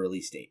confirmed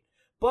release date.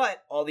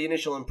 But all the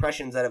initial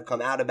impressions that have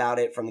come out about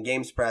it from the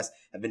games press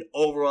have been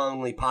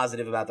overwhelmingly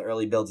positive about the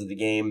early builds of the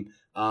game.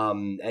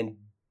 And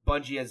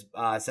Bungie has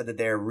said that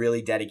they're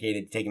really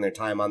dedicated to taking their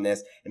time on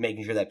this and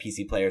making sure that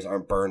PC players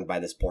aren't burned by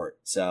this port.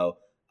 So,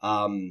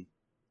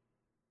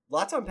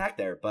 lots to unpack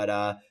there,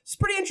 but it's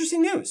pretty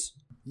interesting news.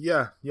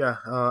 Yeah.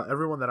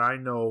 Everyone that I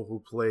know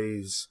who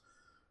plays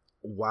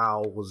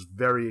WoW was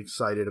very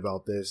excited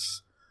about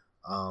this.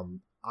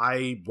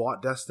 I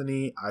bought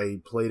Destiny.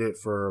 I played it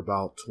for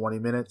about 20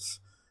 minutes,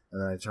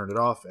 and then I turned it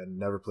off and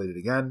never played it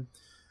again.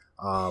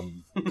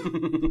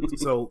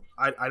 So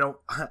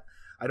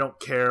I don't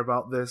care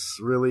about this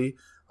really.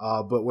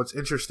 But what's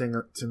interesting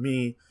to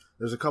me,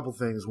 there's a couple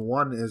things.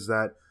 One is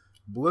that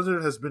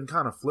Blizzard has been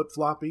kind of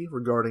flip-floppy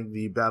regarding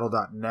the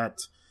Battle.net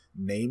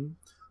name.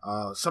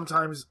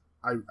 Sometimes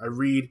I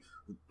read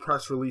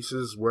press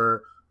releases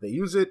where they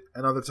use it,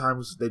 and other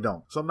times they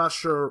don't. So I'm not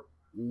sure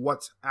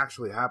what's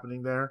actually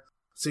happening there.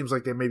 Seems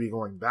like they may be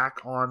going back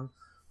on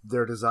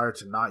their desire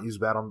to not use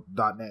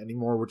Battle.net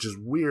anymore, which is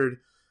weird.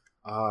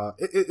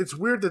 It's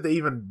weird that they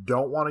even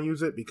don't want to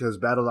use it because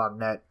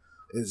Battle.net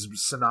is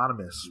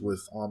synonymous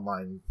with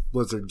online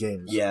Blizzard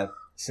games. Yeah,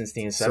 since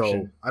the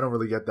inception. So I don't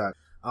really get that.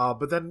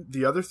 But then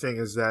the other thing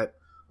is that,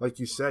 like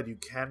you said, you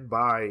can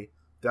buy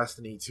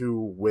Destiny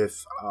 2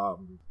 with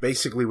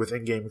basically with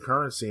in-game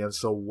currency. And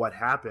so what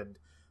happened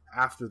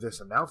after this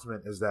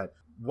announcement is that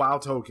WoW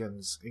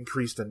tokens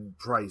increased in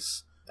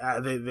price.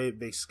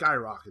 They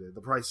skyrocketed.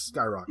 The price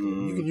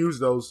skyrocketed. You can use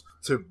those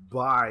to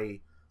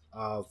buy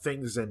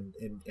things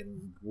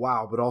in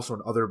WoW, but also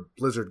in other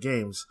Blizzard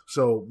games.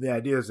 So the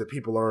idea is that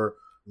people are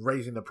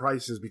raising the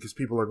prices because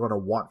people are going to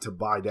want to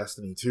buy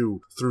Destiny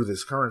 2 through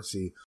this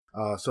currency.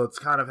 So it's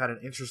kind of had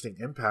an interesting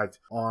impact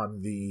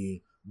on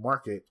the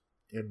market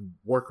in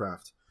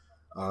Warcraft.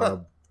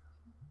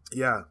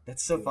 Yeah,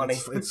 that's so funny.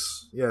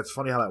 It's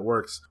funny how that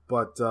works.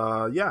 But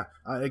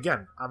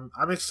again,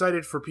 I'm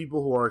excited for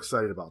people who are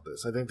excited about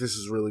this. I think this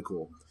is really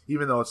cool,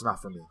 even though it's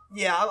not for me.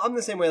 Yeah, I'm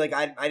the same way. Like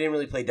I didn't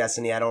really play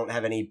Destiny. I don't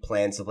have any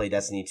plans to play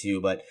Destiny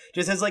 2, but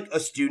just as like a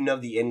student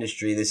of the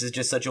industry, this is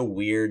just such a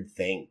weird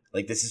thing.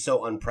 Like this is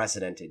so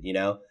unprecedented,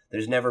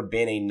 There's never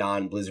been a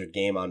non-Blizzard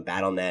game on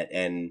Battle.net,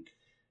 and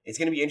it's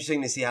going to be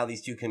interesting to see how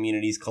these two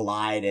communities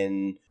collide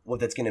and what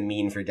that's going to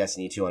mean for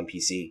Destiny 2 on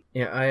PC.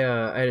 Yeah,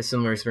 I had a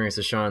similar experience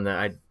to Sean that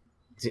I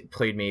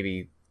played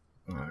maybe,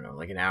 I don't know,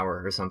 like an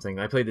hour or something.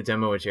 I played the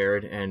demo with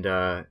Jared, and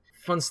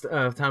fun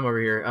time over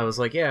here. I was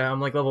like, yeah,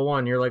 I'm like level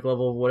 1, you're like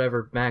level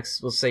whatever,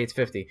 max, we'll say it's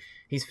 50.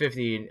 He's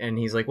 50, and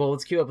he's like, well,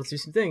 let's queue up, let's do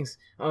some things.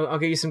 I'll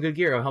get you some good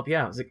gear, I'll help you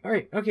out. I was like, all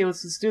right, okay,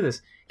 let's do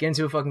this. Get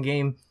into a fucking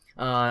game.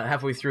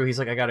 Halfway through, he's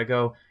like, I gotta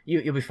go.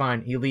 You'll be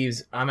fine. He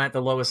leaves. I'm at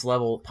the lowest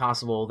level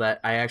possible that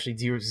I actually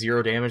do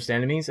 0 damage to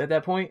enemies at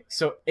that point.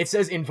 So it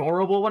says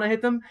invulnerable when I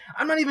hit them.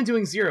 I'm not even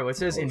doing 0. It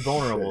says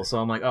invulnerable. Shit. So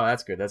I'm like, oh,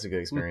 that's good. That's a good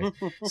experience.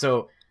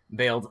 So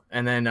bailed.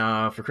 And then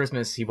for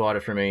Christmas, he bought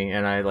it for me,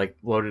 and I like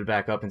loaded it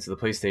back up into the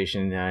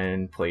PlayStation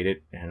and played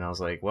it. And I was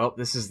like, well,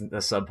 this is a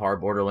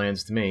subpar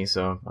Borderlands to me,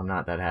 so I'm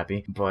not that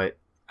happy. But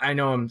I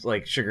know I'm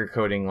like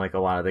sugarcoating like a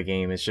lot of the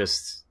game. It's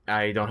just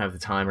I don't have the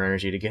time or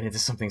energy to get into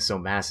something so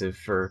massive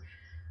for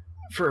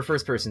a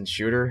first-person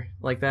shooter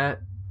like that.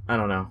 I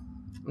don't know.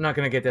 I'm not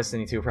gonna get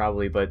Destiny 2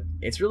 probably, but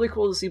it's really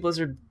cool to see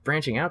Blizzard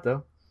branching out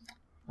though.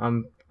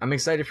 I'm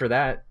excited for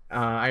that.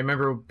 I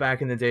remember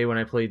back in the day when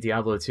I played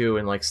Diablo 2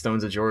 and like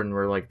Stones of Jordan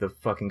were like the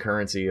fucking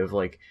currency of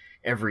like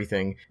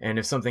everything, and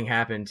if something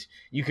happened,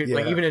 you could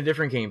like even in a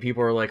different game,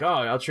 people are like, oh,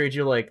 I'll trade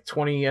you like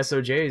 20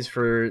 SOJs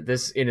for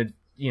this in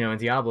in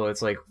Diablo.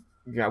 It's like,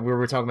 yeah, we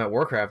were talking about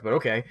Warcraft, but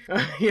okay.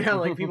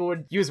 Like people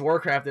would use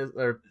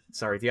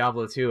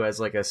Diablo 2 as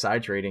like a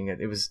side trading.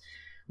 It was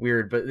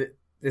weird, but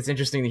it's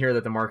interesting to hear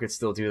that the markets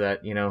still do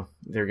that.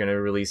 They're going to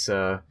release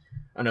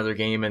another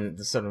game and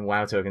the sudden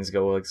WoW tokens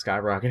go like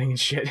skyrocketing and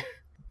shit.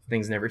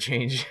 Things never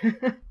change.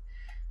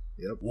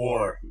 Yep.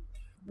 War.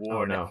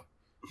 Oh no.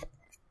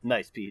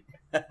 Nice, Pete.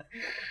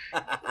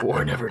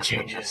 War never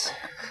changes.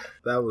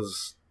 That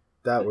was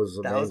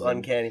amazing. That was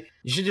uncanny.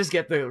 You should just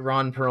get the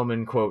Ron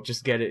Perlman quote.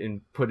 Just get it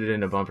and put it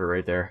in a bumper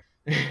right there.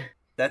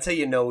 That's how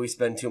you know we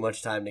spend too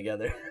much time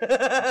together.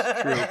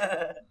 True.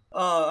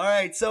 All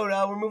right, so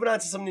we're moving on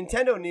to some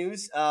Nintendo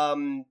news.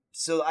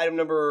 So item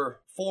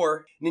number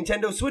 4,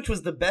 Nintendo Switch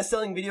was the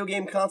best-selling video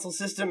game console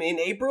system in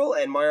April,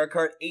 and Mario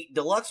Kart 8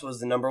 Deluxe was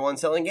the number 1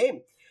 selling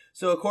game.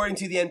 So according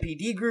to the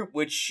NPD Group,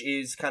 which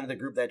is kind of the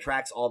group that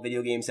tracks all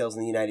video game sales in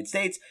the United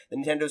States, the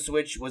Nintendo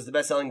Switch was the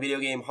best-selling video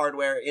game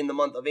hardware in the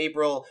month of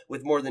April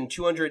with more than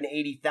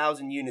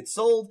 280,000 units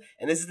sold,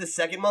 and this is the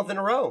second month in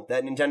a row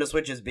that Nintendo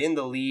Switch has been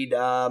the lead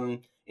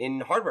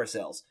in hardware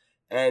sales.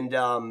 And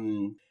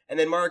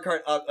then Mario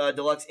Kart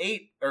Deluxe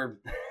 8, or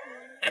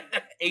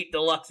 8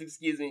 Deluxe,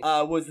 excuse me,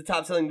 was the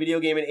top-selling video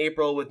game in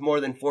April with more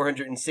than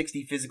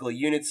 460 physical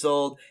units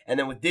sold. And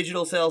then with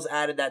digital sales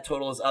added, that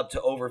total is up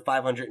to over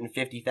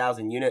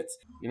 550,000 units.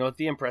 You know what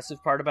the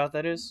impressive part about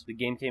that is? The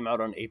game came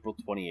out on April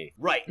 28th.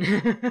 Right.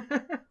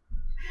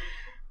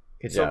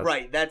 Good So job.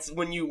 right, that's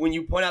when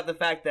you point out the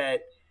fact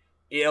that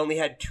it only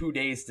had 2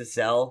 days to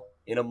sell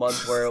in a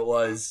month where it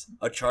was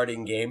a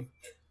charting game,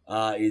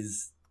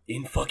 is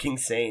in fucking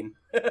insane.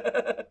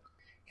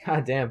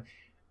 God damn.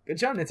 Good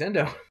job,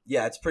 Nintendo.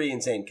 Yeah, it's pretty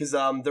insane because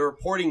the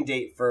reporting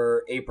date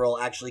for April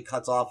actually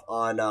cuts off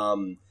on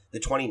the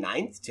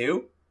 29th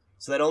too,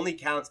 so that only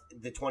counts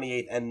the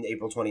 28th and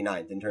April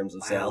 29th in terms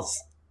of sales.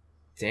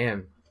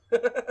 Damn.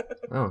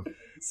 Oh.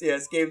 So yeah,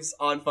 this game's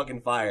on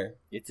fucking fire.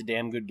 It's a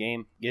damn good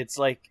game. It's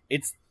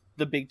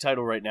the big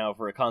title right now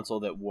for a console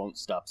that won't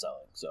stop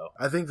selling. So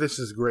I think this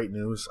is great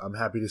news. I'm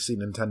happy to see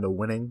Nintendo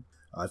winning.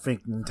 I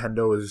think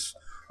Nintendo is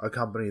a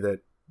company that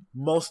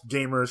most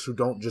gamers who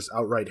don't just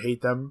outright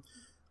hate them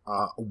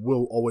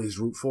will always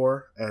root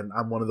for, and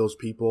I'm one of those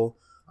people.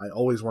 I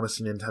always want to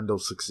see Nintendo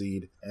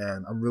succeed,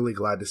 and I'm really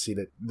glad to see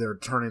that they're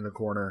turning the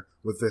corner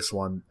with this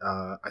one.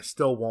 I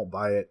still won't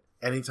buy it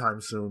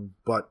anytime soon,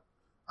 but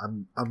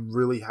I'm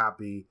really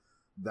happy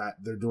that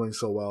they're doing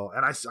so well.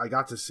 And I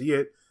got to see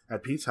it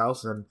at Pete's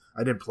house, and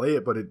I didn't play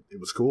it, but it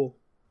was cool.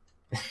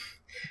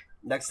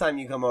 Next time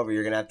you come over,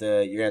 you're gonna have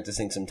to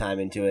sink some time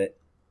into it.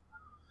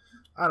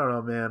 I don't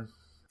know, man.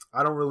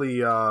 I don't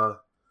really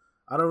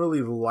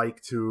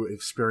like to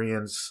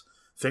experience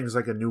things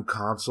like a new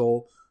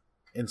console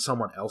in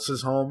someone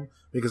else's home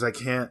because I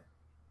can't,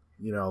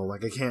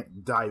 I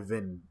can't dive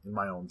in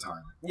my own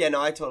time. Yeah,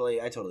 no, I totally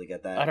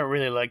get that. I don't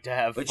really like to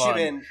have But fun,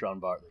 Shipman- Sean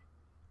Bartley.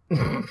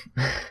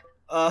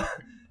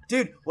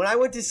 Dude, when I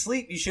went to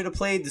sleep, you should have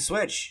played the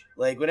Switch.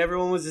 Like, when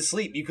everyone was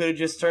asleep, you could have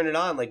just turned it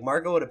on. Like,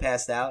 Marco would have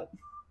passed out.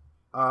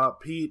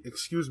 Pete,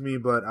 excuse me,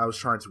 but I was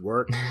trying to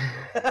work.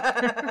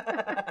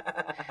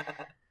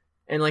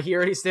 And like he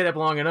already stayed up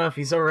long enough,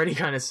 he's already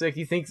kind of sick.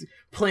 You think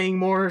playing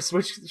more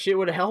Switch shit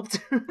would have helped?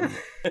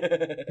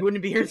 He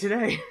wouldn't be here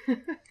today.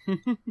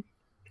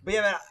 But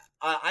yeah, man,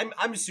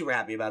 I'm just super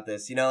happy about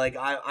this.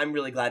 I'm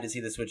really glad to see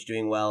the Switch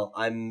doing well.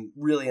 I'm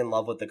really in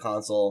love with the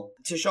console.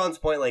 To Sean's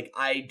point, like,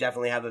 I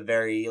definitely have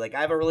I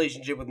have a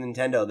relationship with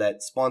Nintendo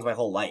that spawns my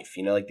whole life.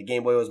 Like, the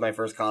Game Boy was my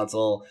first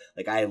console.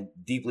 Like, I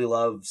deeply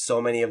love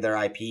so many of their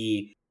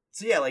IP.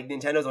 So yeah, like,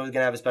 Nintendo's always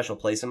gonna have a special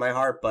place in my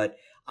heart, but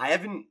I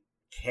haven't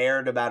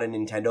cared about a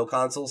Nintendo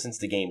console since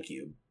the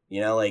GameCube.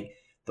 Like,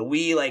 the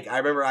Wii, like, I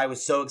remember I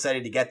was so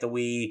excited to get the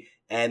Wii,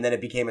 and then it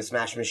became a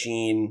Smash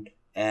machine,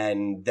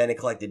 and then it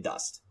collected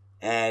dust.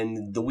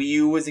 And the Wii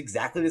U was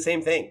exactly the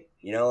same thing.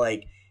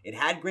 Like, it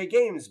had great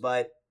games,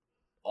 but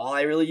all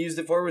I really used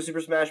it for was Super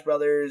Smash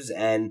Brothers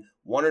and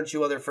one or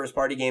two other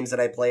first-party games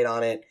that I played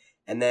on it,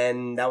 and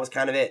then that was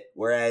kind of it.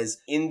 Whereas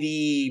in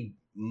the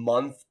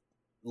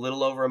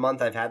little over a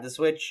month I've had the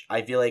Switch,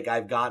 I feel like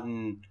I've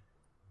gotten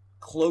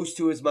close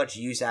to as much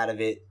use out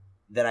of it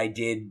that I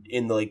did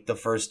in the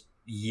first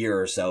year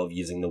or so of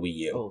using the Wii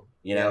U. Oh,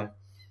 you know?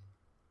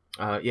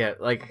 Yeah,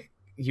 like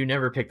you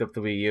never picked up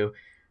the Wii U.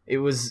 It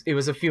was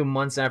a few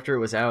months after it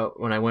was out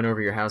when I went over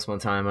your house one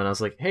time and I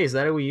was like, "Hey, is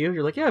that a Wii U?"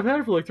 You're like, "Yeah, I've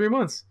had it for like 3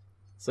 months."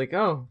 It's like,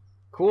 "Oh,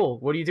 cool.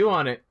 What do you do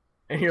on it?"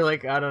 And you're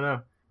like, "I don't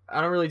know. I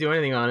don't really do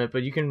anything on it,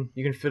 but you can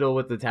fiddle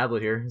with the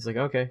tablet here." It's like,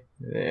 okay.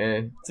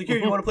 And It's like, here,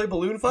 you want to play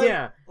Balloon Fight?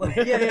 yeah, I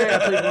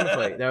played Balloon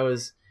Fight. That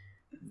was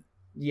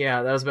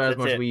about as That's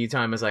much it. Wii U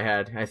time as I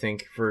had, I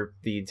think, for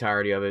the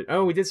entirety of it.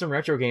 Oh, we did some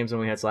retro games when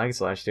we had Slag and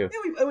Slash too.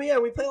 Yeah,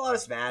 we play a lot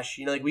of Smash.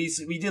 Like,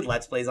 we did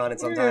Let's Plays on it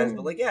sometimes,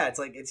 but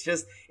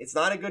it's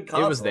not a good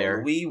console. It was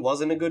there. The Wii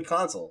wasn't a good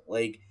console.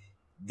 Like,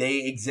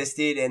 they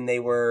existed and they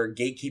were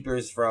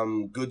gatekeepers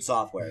from good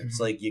software.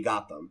 So, like, you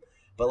got them.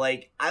 But,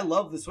 like, I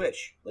love the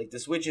Switch. Like, the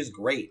Switch is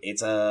great.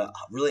 It's a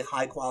really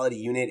high-quality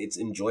unit. It's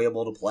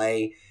enjoyable to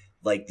play.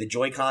 Like, the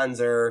Joy-Cons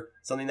are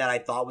something that I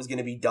thought was going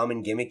to be dumb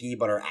and gimmicky,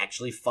 but are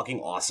actually fucking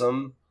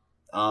awesome.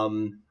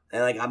 And,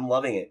 like, I'm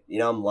loving it.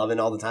 I'm loving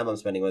all the time I'm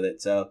spending with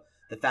it. So,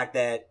 the fact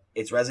that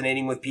it's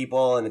resonating with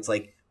people and it's,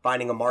 like,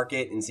 finding a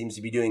market and seems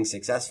to be doing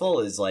successful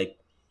is, like,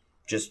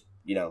 just,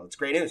 it's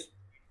great news.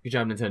 Good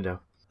job, Nintendo.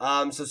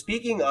 So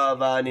speaking of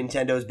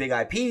Nintendo's big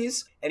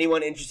IPs,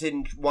 anyone interested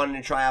in wanting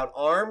to try out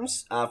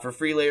ARMS for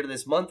free later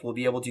this month will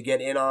be able to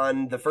get in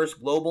on the first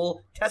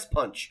global test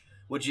punch,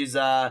 which is,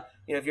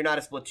 if you're not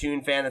a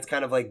Splatoon fan, that's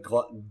kind of like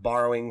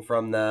borrowing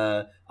from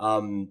the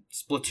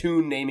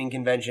Splatoon naming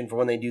convention for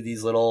when they do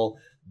these little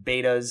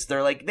betas.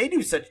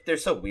 They're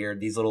so weird,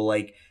 these little,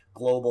 like,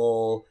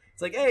 global,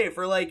 it's like, hey,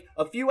 for, like,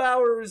 a few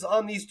hours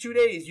on these 2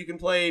 days, you can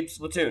play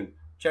Splatoon.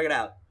 Check it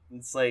out.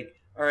 It's like,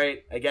 all right,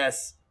 I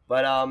guess.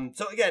 But,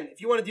 so again,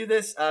 if you want to do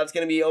this, it's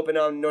going to be open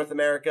on North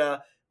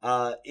America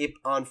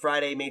on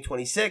Friday, May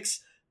 26th.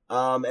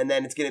 And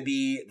then it's going to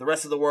be, the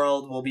rest of the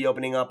world will be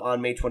opening up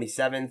on May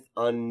 27th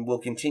and will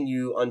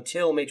continue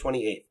until May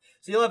 28th.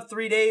 So you'll have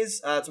 3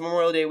 days. It's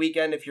Memorial Day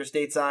weekend if you're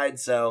stateside.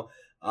 So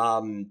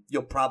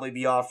you'll probably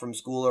be off from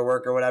school or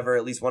work or whatever.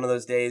 At least one of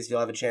those days,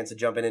 you'll have a chance to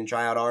jump in and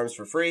try out ARMS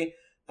for free.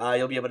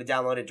 You'll be able to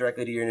download it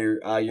directly to your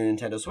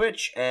Nintendo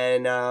Switch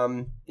and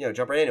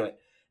jump right into it.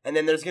 And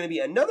then there's going to be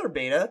another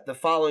beta the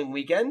following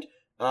weekend,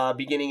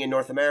 beginning in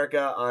North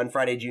America on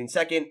Friday, June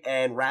 2nd,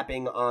 and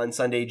wrapping on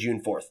Sunday,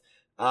 June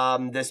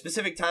 4th. The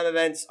specific time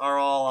events are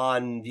all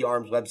on the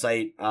ARMS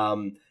website.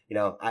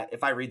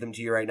 If I read them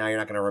to you right now, you're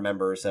not going to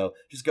remember. So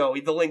just go,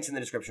 the link's in the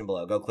description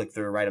below. Go click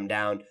through, write them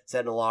down,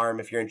 set an alarm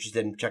if you're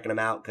interested in checking them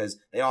out, because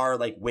they are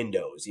like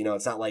windows.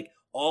 It's not like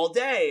all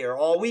day or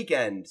all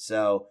weekend.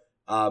 So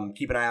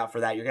keep an eye out for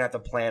that. You're going to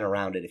have to plan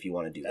around it if you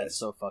want to do That's this.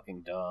 so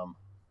fucking dumb.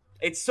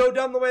 It's so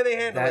dumb the way they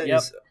handle That it.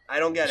 is I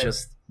don't get it.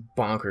 just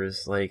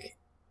bonkers. Like,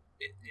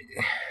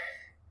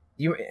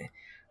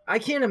 I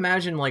can't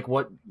imagine like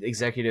what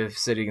executive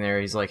sitting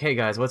there. He's like, "Hey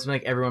guys, let's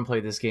make everyone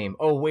play this game."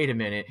 Oh, wait a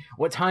minute,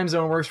 what time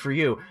zone works for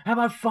you? How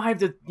about 5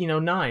 to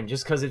 9,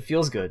 just because it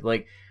feels good?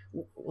 Like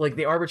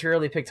they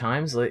arbitrarily pick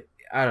times. Like,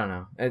 I don't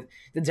know.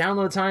 The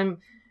download time.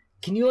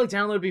 Can you like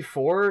download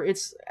before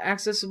it's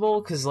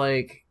accessible? Because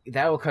like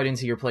that will cut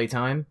into your play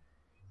time.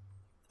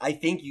 I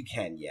think you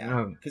can, yeah.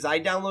 Oh. Because I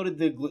downloaded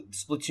the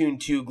Splatoon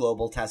 2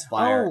 global test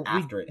file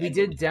after it we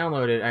ended. did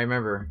download it. I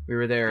remember we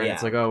were there, and Yeah.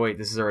 it's like, oh wait,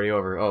 this is already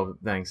over. Oh,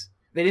 thanks.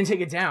 They didn't take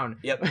it down.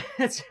 Yep.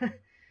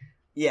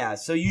 Yeah,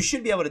 so you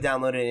should be able to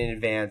download it in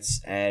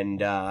advance and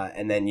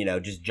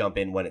then, just jump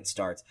in when it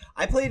starts.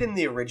 I played in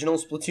the original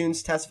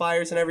Splatoon's test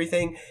fires and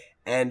everything,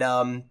 and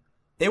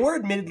they were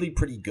admittedly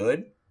pretty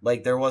good.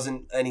 Like, there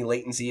wasn't any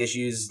latency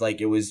issues. Like,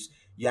 you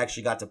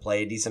actually got to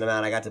play a decent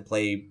amount. I got to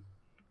play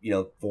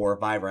 4 or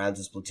 5 rounds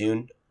of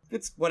Splatoon.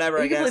 It's whatever,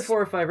 I You can guess. play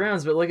 4 or 5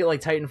 rounds, but look at like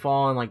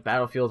Titanfall and like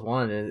Battlefield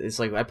 1. It's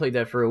like I played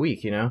that for a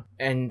week,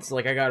 and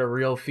like I got a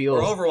real feel.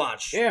 Or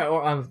Overwatch. Yeah,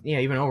 or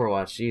even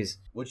Overwatch. Jeez,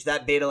 Which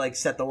that beta like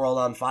set the world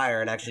on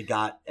fire and actually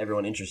got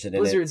everyone interested in it.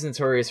 Blizzard's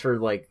notorious for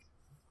like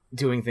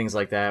doing things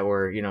like that,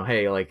 where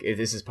hey, like if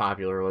this is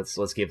popular,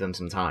 let's give them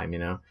some time,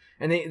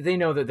 and they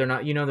know that they're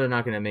not, they're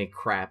not going to make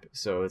crap,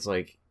 so it's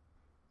like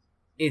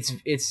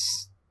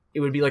it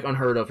would be like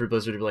unheard of for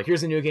Blizzard to be like,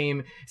 here's a new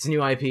game, it's a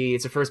new IP,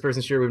 it's a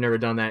first-person shooter, we've never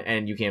done that,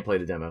 and you can't play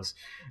the demos.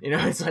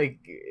 It's like...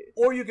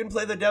 Or you can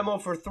play the demo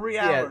for 3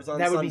 hours on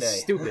Sunday. That would be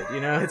stupid,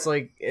 It's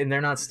like, and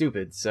they're not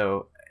stupid,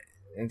 so...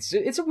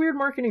 It's a weird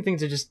marketing thing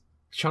to just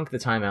chunk the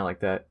time out like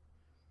that.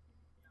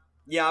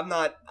 Yeah,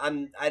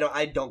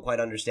 I don't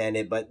quite understand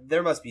it, but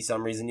there must be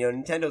some reason.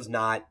 Nintendo's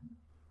not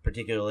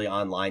particularly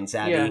online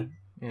savvy.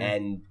 Yeah.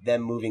 And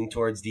them moving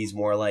towards these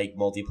more like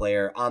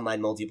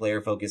online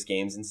multiplayer focused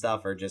games and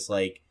stuff are just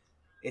like,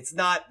 it's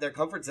not their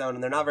comfort zone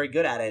and they're not very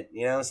good at it,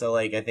 So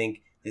like, I think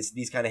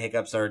these kind of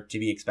hiccups are to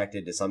be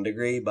expected to some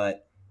degree,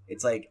 but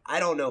it's like, I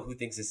don't know who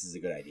thinks this is a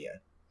good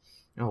idea.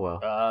 Oh well.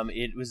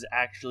 It was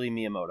actually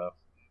Miyamoto.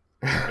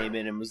 Came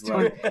in and was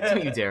like,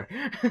 don't you dare.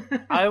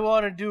 I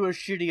want to do a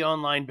shitty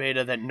online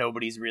beta that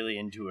nobody's really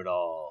into at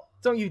all.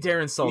 Don't you dare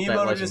insult that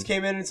Miyamoto legend. just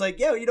came in and it's like,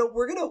 yeah,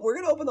 we're gonna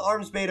open the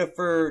ARMS beta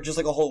for just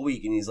like a whole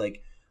week, and he's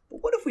like, but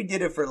what if we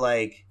did it for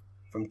like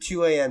from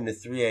 2 a.m. to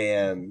 3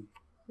 a.m.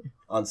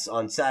 on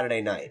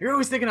Saturday night? You're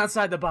always thinking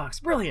outside the box.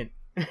 Brilliant.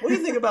 What do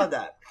you think about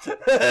that?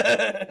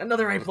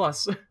 Another A+.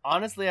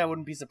 Honestly, I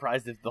wouldn't be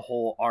surprised if the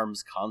whole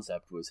ARMS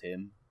concept was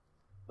him.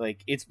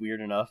 Like, it's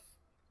weird enough.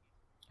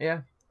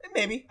 Yeah.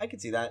 Maybe I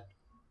could see that.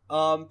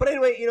 But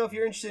anyway, if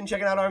you're interested in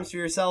checking out ARMS for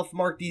yourself,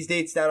 mark these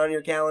dates down on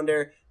your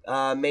calendar.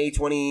 May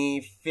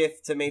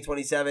 25th to May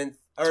 27th.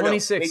 Or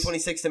 26th. No, May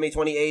 26th to May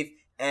 28th.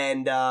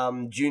 And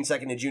June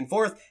 2nd to June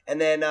 4th.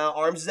 And then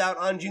ARMS is out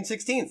on June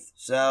 16th.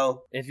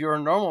 So... If you're a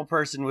normal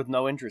person with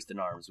no interest in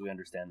ARMS, we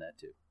understand that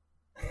too.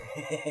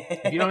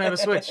 If you don't have a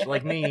Switch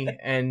like me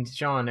and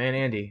Sean and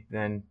Andy,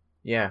 then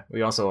yeah,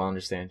 we also all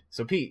understand.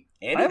 So Pete.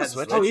 Andy I have has a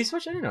Switch. Oh, you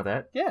Switch? I didn't know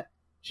that. Yeah.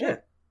 Shit. Yeah.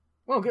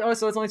 Well, good. Oh,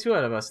 so it's only 2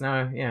 out of us.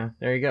 Now, yeah,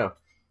 there you go.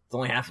 It's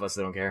only half of us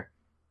that don't care.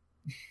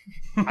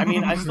 I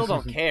mean, I still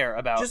don't care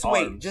about Just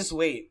ARMS.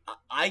 wait.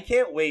 I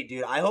can't wait,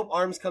 dude. I hope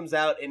ARMS comes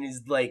out and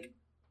is like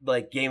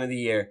game of the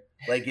year.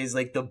 Like is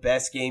like the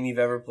best game you've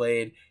ever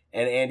played.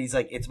 And Andy's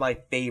like, it's my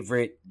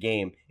favorite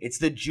game. It's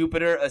the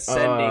Jupiter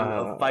Ascending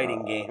of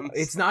fighting games.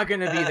 It's not going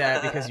to be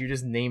that because you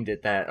just named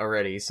it that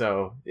already.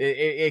 So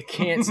it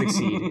can't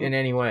succeed in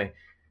any way.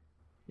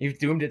 You've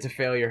doomed it to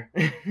failure.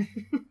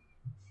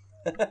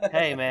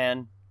 Hey,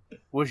 man.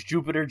 Was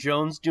Jupiter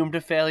Jones doomed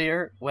to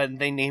failure when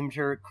they named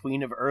her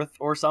Queen of Earth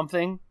or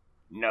something?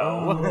 No.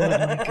 Oh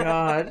my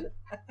god.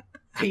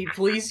 Pete,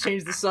 please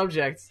change the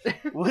subject.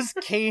 Was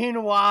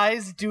Kane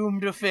Wise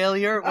doomed to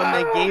failure when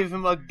they gave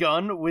him a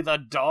gun with a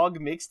dog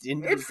mixed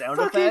into the sound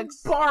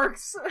effects?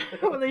 Barks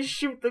when they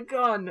shoot the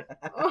gun.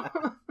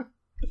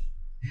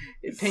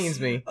 It pains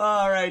me.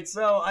 Alright,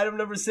 so item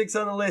number 6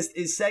 on the list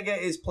is Sega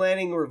is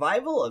planning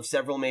revival of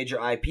several major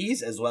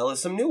IPs as well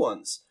as some new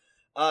ones.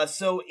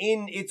 So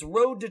in its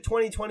Road to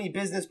 2020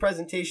 business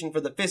presentation for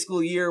the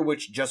fiscal year,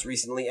 which just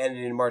recently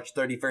ended in March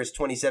 31st,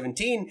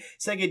 2017,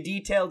 Sega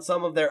detailed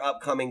some of their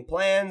upcoming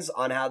plans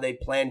on how they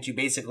plan to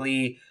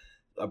basically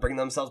bring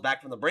themselves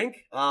back from the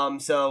brink.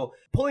 So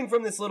pulling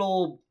from this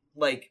little,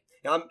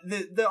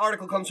 The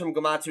article comes from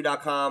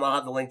Gamatsu.com. I'll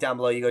have the link down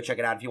below. You go check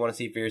it out if you want to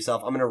see it for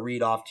yourself. I'm gonna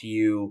read off to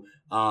you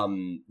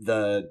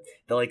the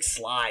like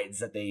slides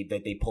that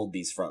they pulled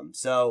these from.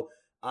 So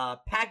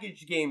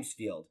packaged games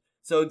field.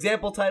 So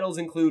example titles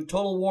include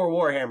Total War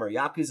Warhammer,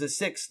 Yakuza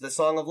 6, The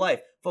Song of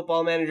Life,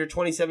 Football Manager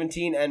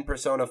 2017, and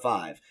Persona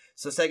 5.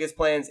 So Sega's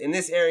plans in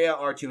this area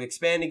are to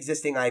expand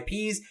existing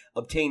IPs,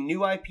 obtain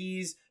new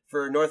IPs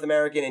for North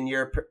American and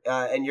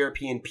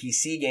European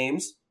PC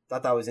games.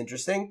 Thought that was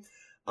interesting.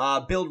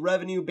 Build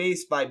revenue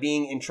base by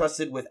being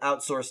entrusted with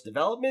outsourced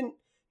development,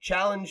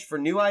 challenge for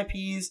new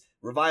IPs,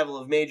 revival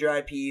of major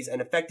IPs,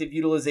 and effective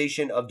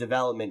utilization of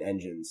development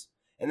engines.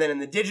 And then in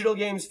the digital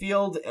games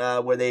field,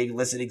 where they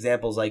listed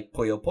examples like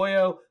Puyo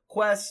Puyo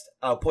Quest,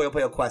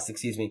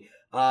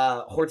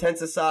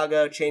 Hortensia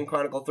Saga, Chain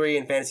Chronicle 3,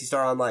 and Phantasy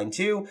Star Online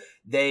 2.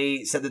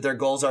 They said that their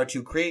goals are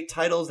to create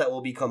titles that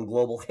will become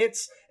global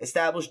hits,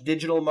 establish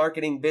digital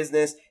marketing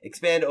business,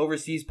 expand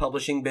overseas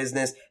publishing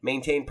business,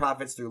 maintain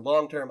profits through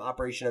long-term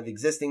operation of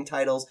existing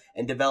titles,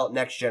 and develop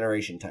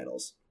next-generation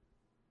titles.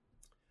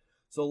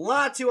 So a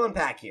lot to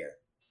unpack here.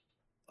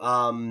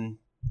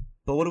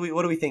 But what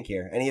do we think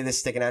here? Any of this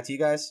sticking out to you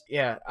guys?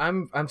 Yeah,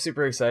 I'm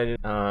super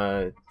excited.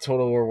 Total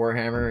War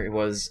Warhammer, it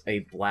was a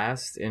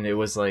blast, and it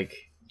was like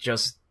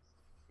just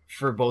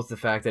for both the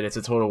fact that it's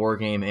a Total War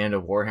game and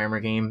a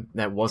Warhammer game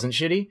that wasn't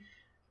shitty.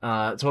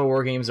 Total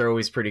War games are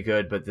always pretty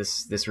good, but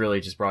this really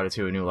just brought it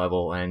to a new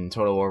level, and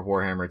Total War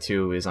Warhammer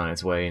 2 is on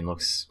its way and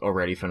looks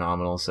already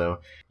phenomenal. So,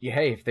 yeah,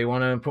 hey, if they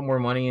want to put more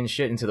money and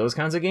shit into those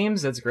kinds of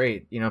games, that's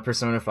great. You know,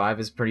 Persona 5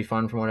 is pretty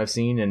fun from what I've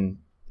seen, and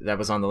that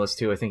was on the list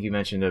too. I think you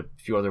mentioned a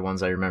few other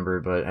ones I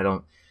remember, but I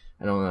don't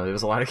know. There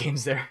was a lot of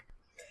games there.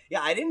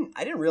 Yeah, I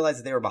didn't realize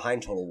that they were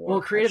behind Total War.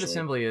 Well, Creative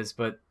Assembly is,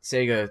 but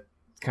Sega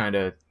kind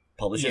of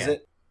publishes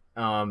it.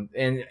 And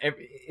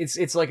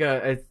it's like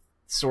a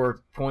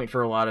sore point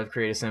for a lot of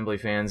Creative Assembly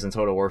fans and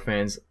Total War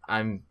fans.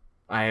 I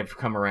have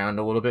come around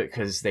a little bit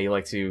because they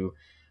like to,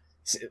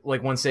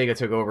 like when Sega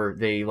took over,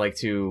 they like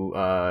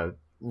to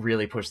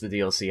really push the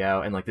DLC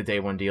out, and like the Day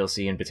 1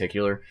 DLC in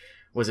particular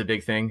was a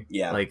big thing.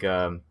 Yeah. Like,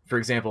 for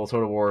example,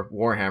 Total War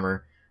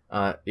Warhammer,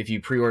 if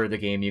you pre-order the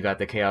game, you got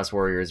the Chaos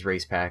Warriors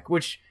race pack,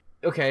 which,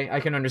 okay, I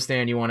can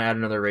understand you want to add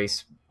another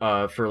race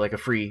for like a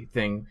free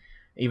thing,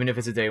 even if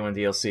it's a Day 1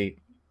 DLC.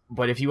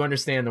 But if you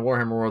understand the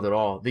Warhammer world at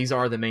all, these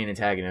are the main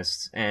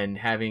antagonists, and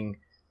having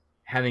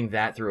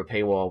that through a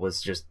paywall was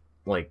just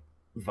like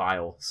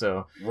vile.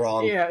 So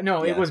wrong. Yeah,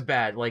 no, it was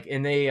bad. Like,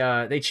 and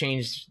they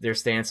changed their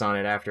stance on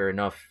it after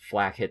enough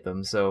flack hit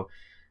them. So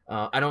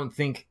I don't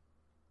think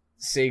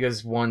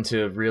Sega's one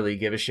to really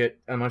give a shit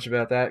much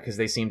about that, because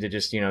they seem to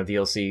just,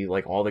 DLC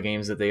like all the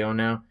games that they own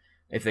now,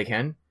 if they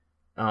can.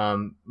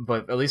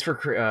 But at least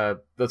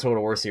for the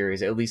Total War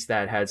series, at least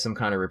that had some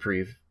kind of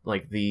reprieve.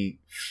 Like the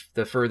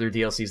further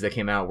DLCs that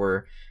came out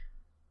were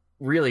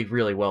really,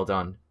 really well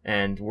done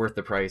and worth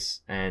the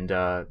price. And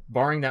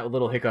barring that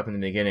little hiccup in the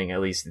beginning,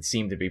 at least it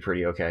seemed to be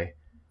pretty okay.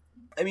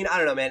 I mean, I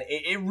don't know, man.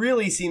 It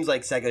really seems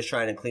like Sega's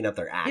trying to clean up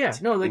their act. Yeah,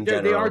 no,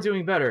 they are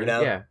doing better.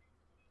 Yeah.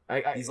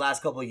 These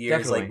last couple of years,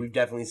 definitely. like, we've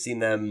definitely seen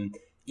them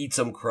eat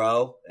some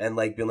crow and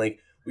like been like,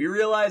 we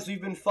realize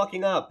we've been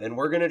fucking up and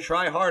we're gonna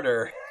try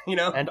harder,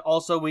 And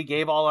also, we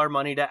gave all our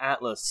money to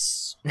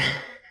Atlas.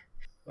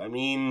 I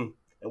mean,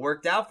 it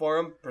worked out for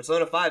them.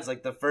 Persona 5 is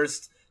like the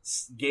first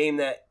game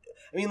that,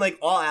 I mean, like,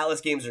 all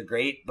Atlas games are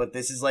great, but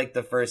this is like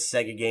the first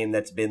Sega game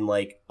that's been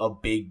like a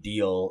big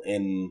deal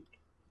in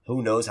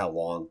who knows how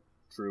long.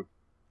 True.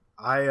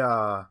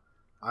 I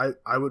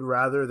would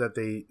rather that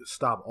they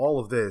stop all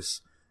of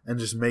this and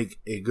just make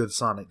a good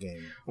Sonic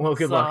game. Well,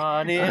 good luck.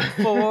 Sonic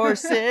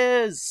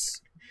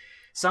Forces!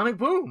 Sonic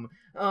Boom!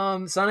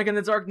 Sonic and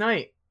the Dark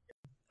Knight.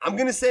 I'm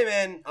gonna say,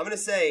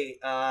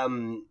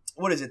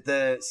 what is it?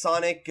 The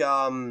Sonic,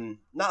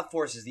 not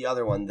Forces, the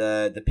other one,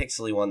 the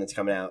pixely one that's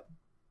coming out.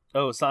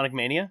 Oh, Sonic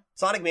Mania?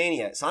 Sonic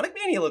Mania. Sonic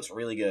Mania looks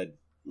really good.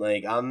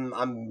 Like,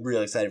 I'm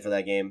really excited for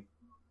that game.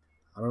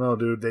 I don't know,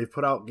 dude. They've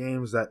put out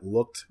games that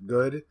looked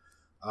good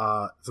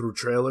through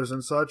trailers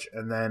and such,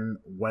 and then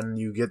when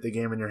you get the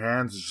game in your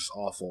hands, it's just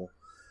awful.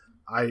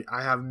 I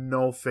have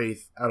no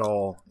faith at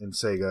all in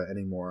Sega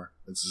anymore.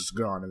 It's just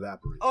gone,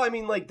 evaporated. Oh, I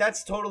mean, like,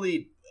 that's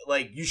totally,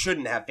 like, you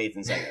shouldn't have faith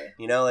in Sega.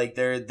 Like,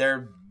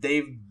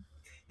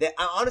 they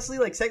honestly,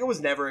 like, Sega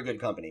was never a good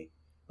company.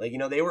 Like,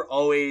 they were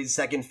always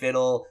second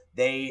fiddle.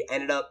 They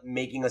ended up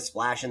making a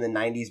splash in the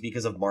 90s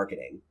because of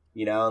marketing,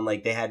 and,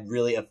 like, they had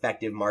really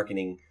effective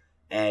marketing.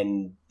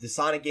 And the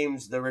Sonic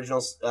games, the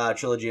original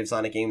trilogy of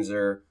Sonic games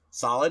are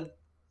solid,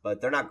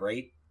 but they're not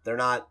great. They're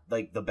not,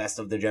 like, the best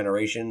of the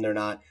generation.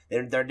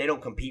 They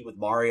don't compete with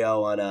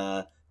Mario on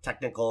a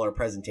technical or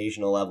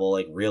presentational level,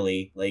 like,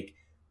 really. Like,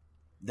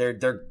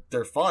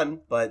 they're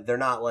fun, but they're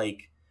not,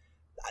 like...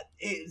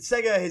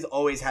 Sega has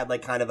always had,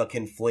 like, kind of a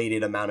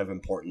conflated amount of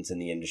importance in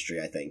the industry,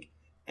 I think.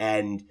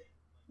 And,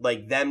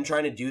 like, them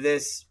trying to do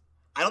this,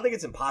 I don't think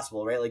it's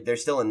impossible, right? Like, they're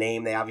still a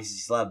name. They obviously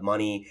still have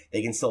money.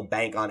 They can still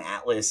bank on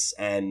Atlas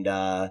and,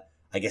 I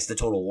guess, the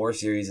Total War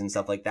series and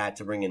stuff like that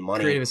to bring in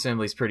money. Creative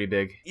Assembly's pretty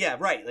big. Yeah,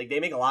 right. Like,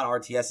 they make a lot of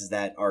RTSs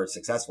that are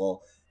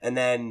successful. And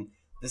then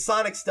the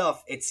Sonic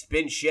stuff, it's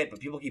been shit, but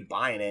people keep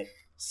buying it.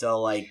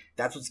 So, like,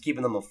 that's what's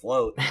keeping them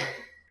afloat.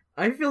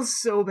 I feel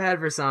so bad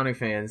for Sonic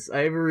fans.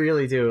 I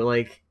really do.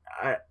 Like,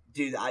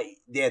 Dude,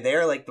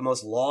 they're like the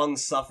most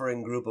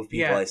long-suffering group of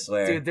people, I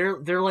swear.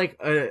 Dude, they're like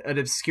an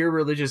obscure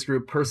religious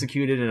group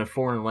persecuted in a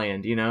foreign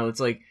land, you know? It's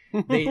like,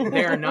 they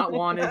are not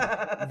wanted.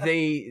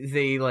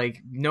 They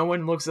like, no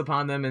one looks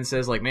upon them and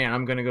says, like, man,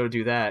 I'm gonna go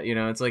do that, you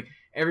know? It's like,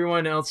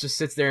 everyone else just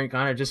sits there and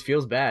kind of just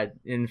feels bad.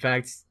 In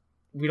fact,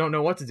 we don't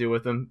know what to do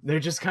with them. They're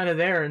just kind of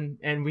there,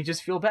 and we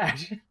just feel bad.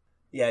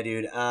 Yeah,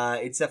 dude,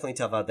 it's definitely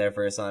tough out there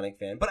for a Sonic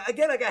fan. But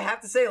again, like, I have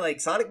to say,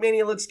 like, Sonic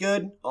Mania looks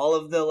good. All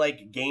of the,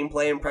 like,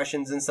 gameplay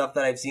impressions and stuff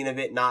that I've seen of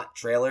it, not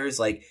trailers,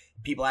 like,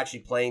 people actually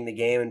playing the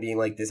game and being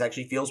like, this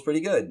actually feels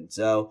pretty good.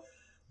 So,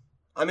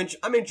 I'm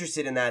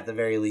interested in that at the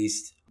very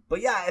least.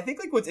 But yeah, I think,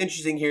 like, what's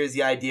interesting here is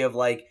the idea of,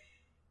 like,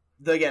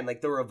 the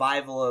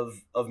revival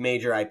of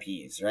major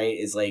IPs, right?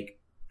 Is, like,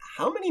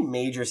 how many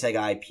major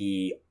Sega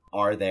IP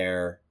are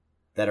there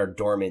that are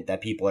dormant that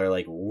people are,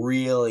 like,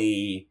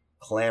 really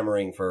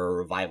clamoring for a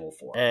revival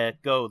for?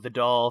 Echo the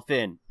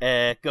dolphin.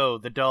 Echo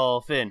the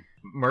dolphin.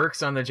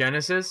 Mercs on the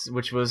Genesis,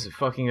 which was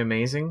fucking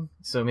amazing.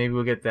 So maybe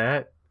we'll get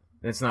that.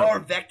 It's not. Or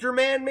Vector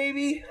Man,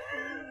 maybe?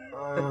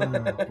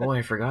 Oh, boy,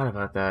 I forgot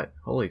about that.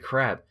 Holy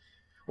crap.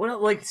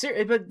 What, like,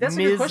 but that's a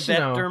Ms. good question,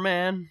 Vector though.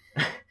 Man.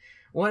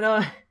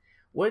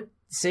 What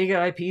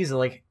Sega IPs,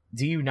 like,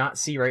 do you not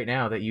see right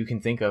now that you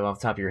can think of off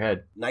the top of your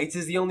head? Knights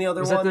is the only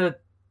other Was one. that the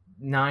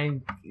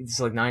 9? It's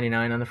like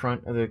 99 on the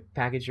front of the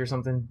package or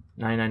something.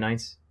 99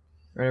 Nights,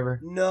 whatever.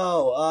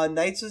 No,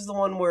 Knights is the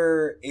one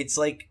where it's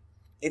like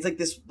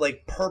this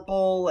like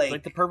purple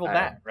Like the purple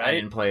bat, right? I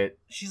didn't play it.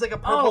 she's like a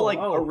purple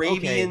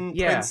Arabian okay.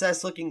 Yeah.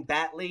 princess looking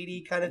bat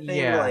lady kind of thing.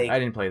 Yeah, like, I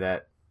didn't play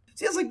that.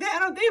 see, it's like they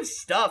have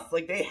stuff.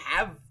 Like they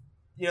have,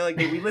 you know, like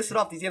we listed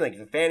off these games like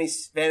the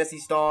Fantasy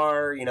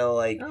Star, you know,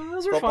 like Oh,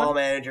 those are Football fun.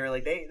 Manager.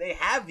 Like they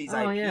have these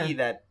IP yeah.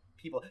 that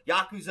people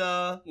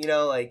Yakuza, you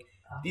know, like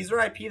these are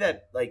IP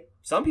that like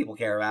some people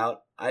care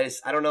about. I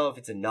don't know if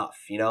it's enough,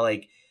 you know,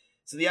 like.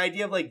 So the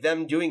idea of like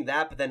them doing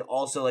that, but then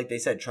also like they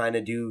said, trying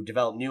to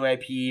develop new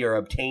IP or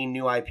obtain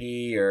new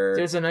IP or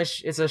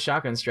It's a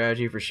shotgun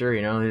strategy for sure.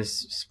 You know, they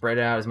just spread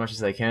out as much as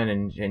they can,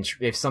 and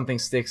if something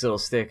sticks, it'll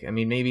stick. I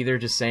mean, maybe they're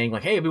just saying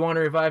like, hey, we want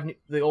to revive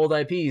the old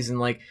IPs, and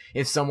like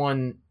if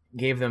someone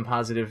gave them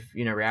positive,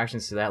 you know,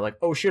 reactions to that, like,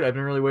 oh shit, I've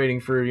been really waiting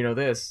for, you know,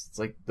 this. It's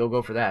like they'll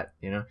go for that,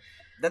 you know.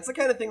 That's the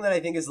kind of thing that I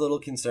think is a little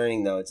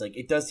concerning, though. It's like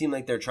it does seem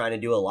like they're trying to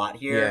do a lot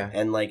here, Yeah.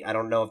 and like I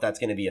don't know if that's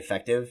going to be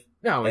effective.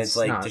 No, And it's it's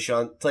like not.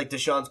 to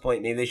Sean's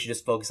point, maybe they should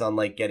just focus on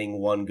like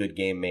getting one good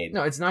game made.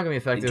 No, it's not going to be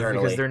effective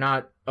Internally. because they're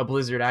not a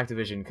Blizzard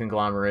Activision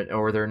conglomerate,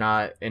 or they're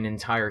not an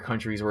entire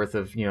country's worth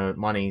of, you know,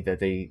 money that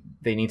they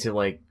need to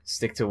like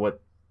stick to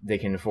what they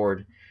can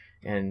afford.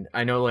 And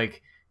I know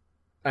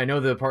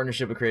the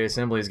partnership with Creative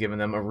Assembly has given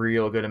them a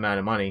real good amount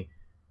of money,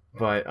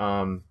 but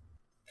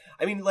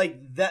I mean, like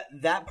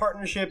that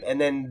partnership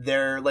and then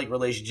their like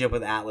relationship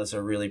with Atlas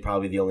are really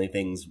probably the only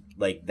things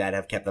like that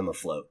have kept them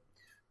afloat.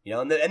 You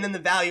know, and then the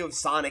value of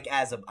Sonic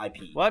as an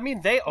IP. Well, I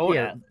mean, they own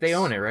yeah, Atlas. they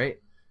own it, right?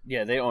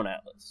 Yeah, they own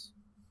Atlas.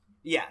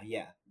 Yeah.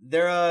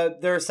 They're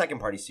a second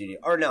party studio,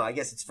 or no, I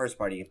guess it's first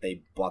party if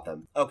they bought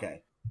them.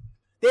 Okay,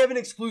 they have an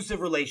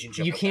exclusive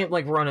relationship. You with can't them.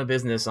 like run a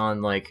business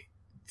on like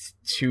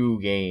 2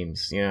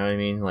 games, you know what I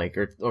mean? Like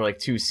or like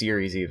 2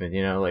 series even,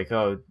 you know, like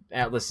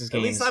Atlas's At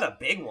games. least not a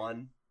big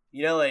one.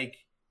 You know, like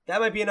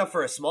that might be enough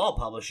for a small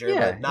publisher,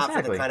 Yeah, but not for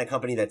exactly. the kind of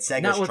company that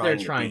Sega's not what they're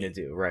trying trying to to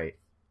be. do, right?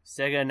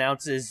 Sega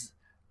announces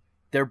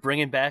they're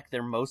bringing back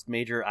their most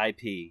major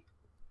IP.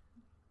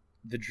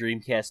 The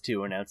Dreamcast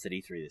 2 announced at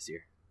E3 this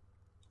year.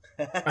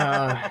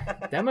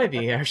 That might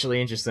be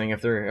actually interesting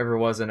if there ever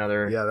was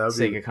another Yeah, that would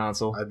Sega be-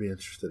 console. I'd be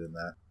interested in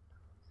that.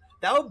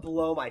 That would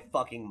blow my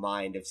fucking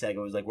mind if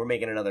Sega was like, we're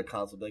making another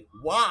console. I'd be like,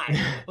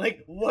 why?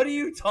 Like, what are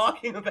you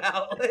talking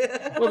about?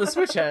 Well, the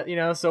Switch had, you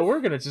know, so we're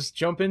gonna just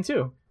jump in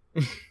too.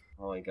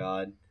 Oh my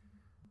god.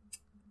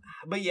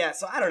 But yeah,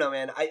 so I don't know,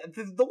 man.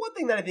 The one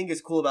thing that I think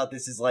is cool about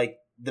this is like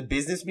the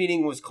business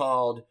meeting was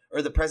called,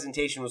 or the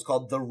presentation was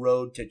called The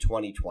Road to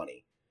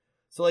 2020.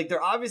 So like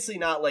they're obviously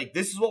not like,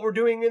 this is what we're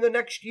doing in the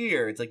next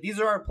year. It's like, these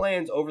are our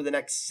plans over the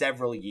next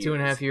several years.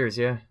 2.5 years,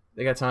 yeah.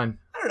 They got time.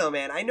 I don't know,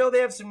 man. I know they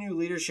have some new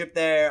leadership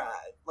there.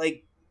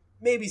 Like,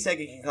 maybe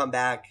Sega can come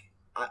back.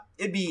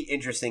 It'd be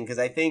interesting because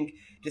I think,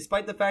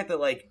 despite the fact that,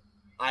 like,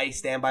 I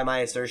stand by my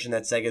assertion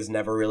that Sega's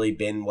never really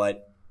been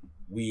what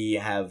we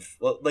have,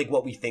 well, like,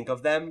 what we think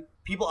of them,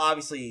 people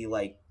obviously,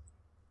 like,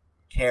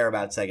 care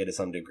about Sega to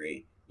some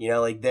degree. You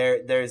know, like,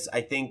 there's, I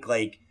think,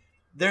 like,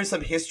 there's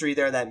some history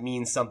there that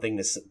means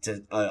something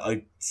to a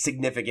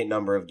significant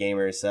number of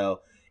gamers, so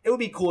it would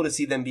be cool to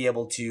see them be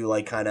able to,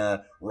 like, kind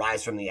of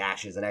rise from the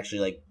ashes and actually,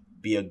 like,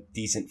 be a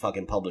decent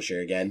fucking publisher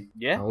again.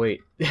 Yeah. I'll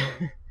wait.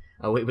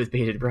 I'll wait with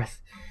bated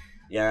breath.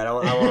 Yeah, I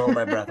won't hold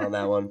my breath on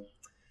that one.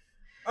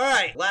 All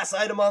right, last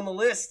item on the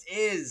list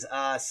is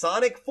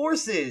Sonic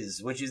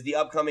Forces, which is the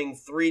upcoming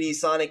 3D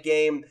Sonic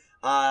game.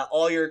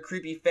 All your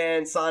creepy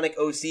fan Sonic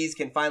OCs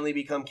can finally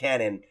become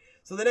canon.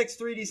 So the next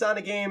 3D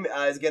Sonic game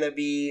is going to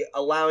be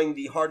allowing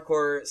the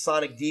hardcore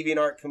Sonic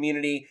DeviantArt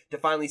community to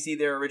finally see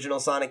their original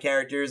Sonic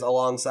characters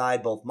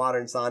alongside both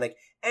modern Sonic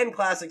and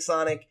classic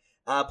Sonic.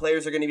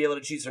 Players are going to be able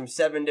to choose from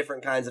 7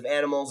 different kinds of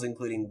animals,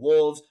 including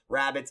wolves,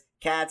 rabbits,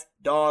 cats,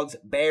 dogs,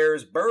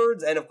 bears,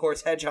 birds, and of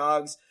course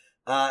hedgehogs.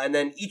 And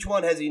then each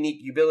one has a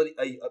unique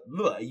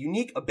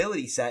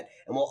ability set,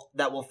 and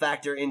that will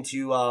factor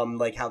into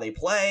like how they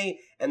play.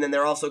 And then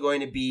they're also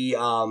going to be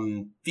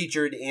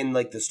featured in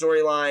like the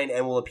storyline,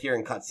 and will appear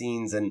in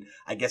cutscenes, and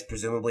I guess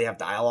presumably have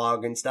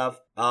dialogue and stuff.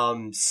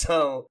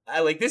 So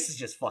this is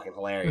just fucking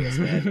hilarious,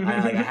 man.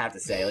 I have to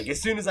say, like,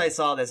 as soon as I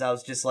saw this, I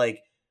was just like,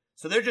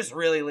 so they're just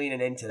really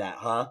leaning into that,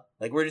 huh?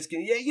 Like, we're just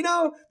gonna,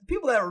 the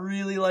people that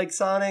really like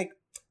Sonic,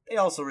 they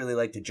also really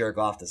like to jerk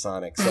off to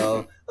Sonic,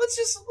 so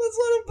let's let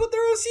them put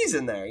their own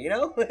season there,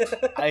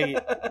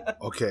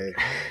 Okay.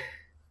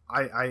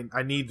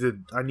 I need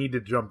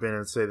to jump in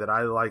and say that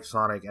I like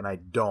Sonic and I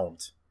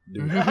don't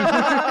do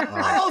that.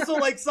 I also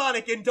like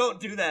Sonic and don't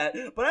do that,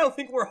 but I don't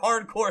think we're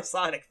hardcore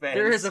Sonic fans.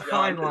 There is a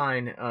fine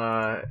line.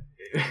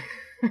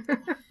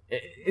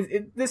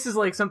 This is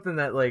like something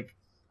that like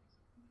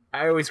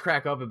I always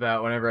crack up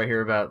about whenever I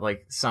hear about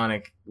like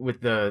Sonic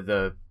with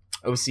the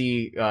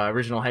OC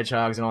original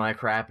Hedgehogs and all that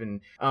crap,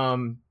 and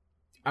I'm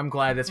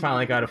glad that's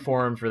finally got a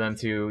forum for them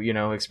to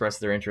express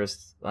their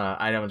interests.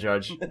 I don't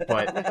judge,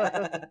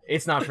 but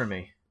it's not for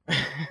me.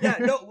 Yeah,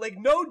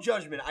 no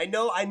judgment. I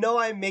know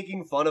I'm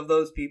making fun of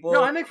those people.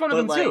 No, I make fun of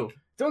them too.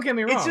 Don't get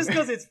me wrong. It's just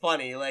because it's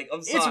funny. Like,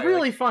 I'm sorry. It's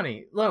really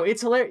funny. Lo,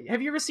 it's hilarious.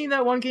 Have you ever seen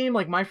that one game,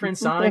 like My Friend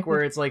Sonic,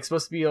 where it's like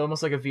supposed to be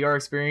almost like a VR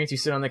experience? You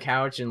sit on the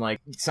couch and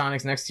like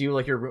Sonic's next to you,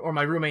 like or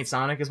My Roommate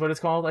Sonic is what it's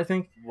called, I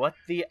think. What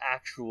the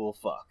actual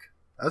fuck?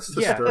 That's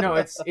disturbing. Yeah,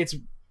 no, it's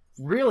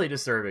really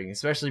disturbing,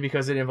 especially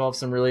because it involves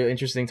some really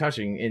interesting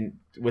touching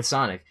with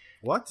Sonic.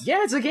 What?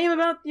 Yeah, it's a game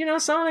about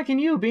Sonic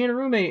and you being a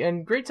roommate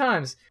and great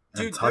times.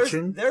 Dude,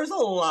 there's a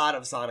lot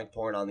of Sonic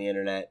porn on the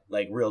internet,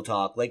 like, real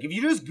talk. Like, if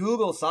you just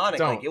Google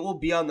Sonic, like, it will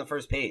be on the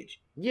first page.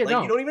 Yeah,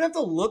 like, you don't even have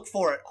to look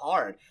for it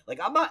hard.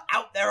 Like, I'm not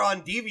out there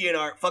on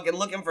DeviantArt fucking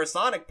looking for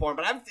Sonic porn,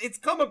 but it's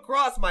come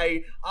across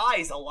my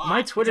eyes a lot.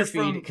 My Twitter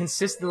feed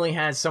consistently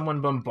has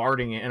someone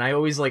bombarding it, and I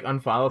always, like,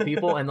 unfollow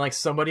people, and, like,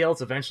 somebody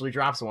else eventually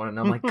drops one, and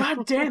I'm like,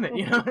 God damn it,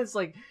 it's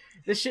like,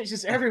 this shit's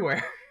just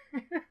everywhere.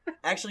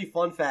 Actually,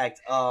 fun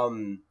fact,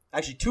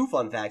 Actually, 2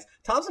 fun facts.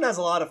 Thompson has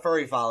a lot of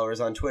furry followers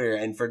on Twitter,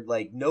 and for,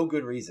 like, no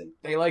good reason.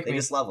 They like me. They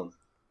just love him.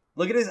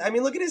 Look at his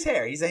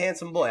hair. He's a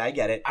handsome boy. I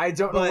get it. I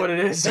don't know what it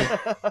is. I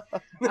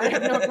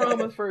have no problem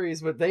with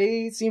furries, but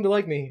they seem to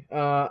like me.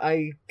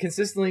 I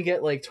consistently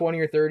get, like, 20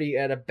 or 30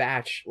 at a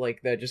batch,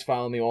 like, that just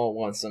follow me all at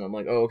once, and I'm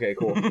like, oh, okay,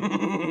 cool.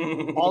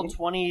 All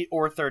 20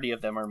 or 30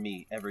 of them are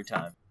me every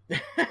time.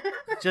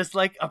 Just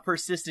like a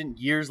persistent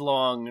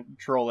years-long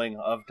trolling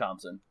of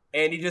Thompson.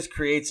 Andy just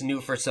creates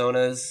new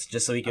personas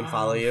just so he can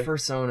follow you.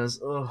 Personas.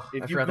 Ugh,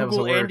 if you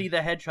Google Andy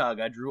the Hedgehog,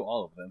 I drew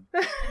all of them.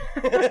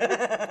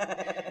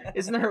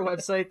 Isn't there a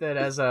website that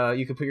has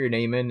you can put your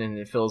name in and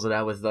it fills it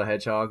out with the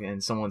Hedgehog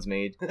and someone's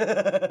made?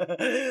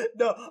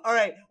 No, all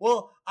right.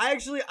 Well, I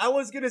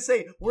was gonna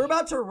say we're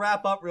about to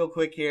wrap up real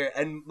quick here,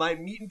 and my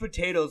meat and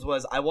potatoes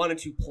was I wanted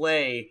to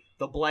play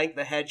the Blank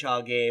the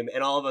Hedgehog game,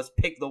 and all of us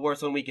pick the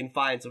worst one we can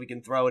find so we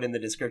can throw it in the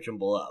description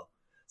below.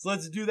 So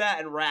let's do that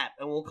and wrap,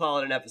 and we'll call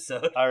it an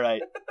episode. All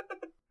right.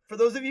 For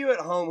those of you at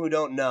home who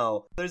don't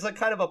know, there's like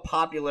kind of a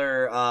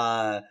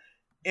popular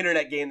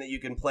internet game that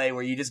you can play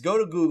where you just go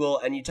to Google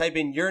and you type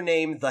in your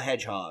name, the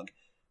Hedgehog,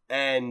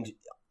 and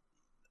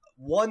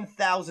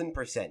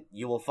 1000%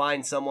 you will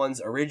find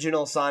someone's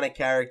original Sonic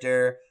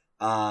character.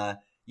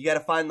 You got to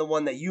find the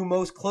one that you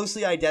most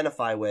closely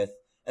identify with,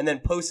 and then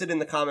post it in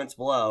the comments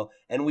below,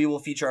 and we will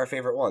feature our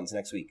favorite ones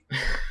next week.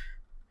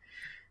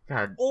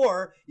 God.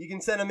 Or you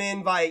can send them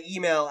in via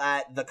email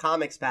at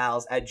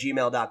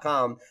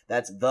thecomicspals@gmail.com.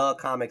 That's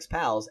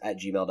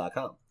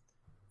thecomicspals@gmail.com.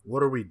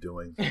 What are we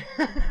doing?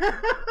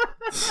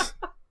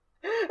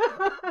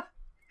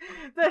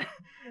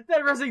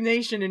 that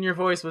resignation in your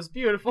voice was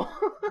beautiful.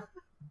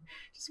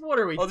 Just what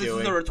are we doing? Oh, this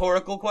is a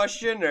rhetorical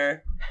question,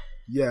 or?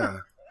 Yeah.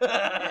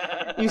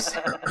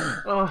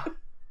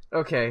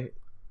 Okay.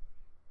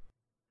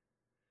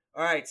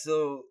 All right,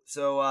 so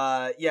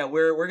yeah,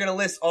 we're gonna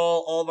list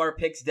all of our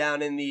picks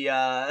down in the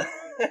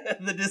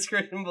the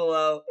description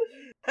below.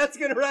 That's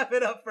gonna wrap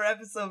it up for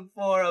episode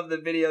 4 of the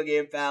Video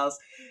Game Pals.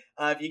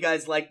 If you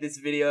guys like this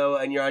video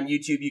and you're on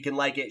YouTube, you can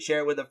like it, share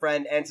it with a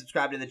friend, and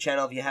subscribe to the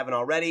channel if you haven't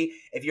already.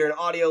 If you're an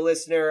audio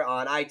listener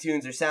on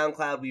iTunes or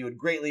SoundCloud, we would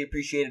greatly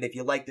appreciate it if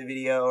you like the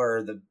video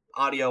or the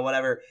audio,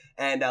 whatever,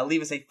 and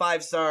leave us a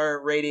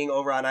 5-star rating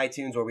over on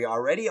iTunes, where we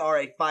already are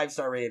a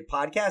 5-star rated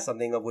podcast,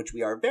 something of which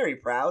we are very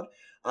proud.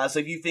 So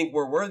if you think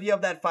we're worthy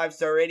of that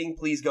 5-star rating,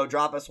 please go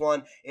drop us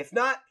one. If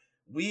not,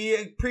 we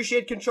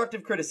appreciate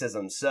constructive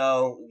criticism,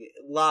 so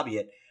lobby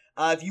it.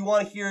 If you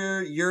want to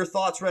hear your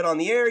thoughts read on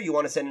the air, you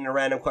want to send in a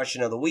random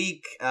question of the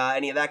week,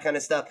 any of that kind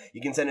of stuff,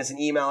 you can send us an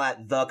email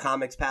at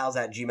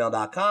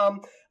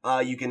thecomicspals@gmail.com.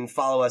 You can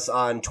follow us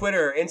on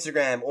Twitter,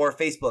 Instagram, or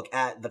Facebook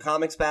at The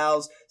Comics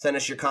Pals. Send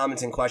us your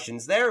comments and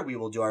questions there. We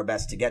will do our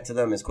best to get to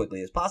them as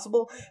quickly as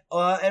possible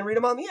and read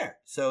them on the air.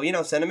 So,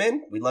 send them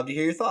in. We'd love to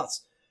hear your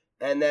thoughts.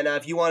 And then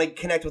if you want to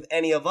connect with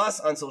any of us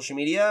on social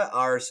media,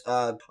 our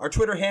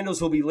Twitter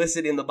handles will be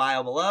listed in the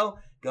bio below.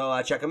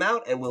 Go check them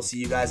out, and we'll see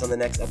you guys on the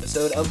next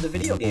episode of the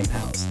Video Game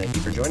Pals. Thank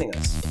you for joining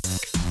us.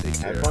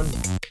 Have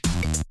fun.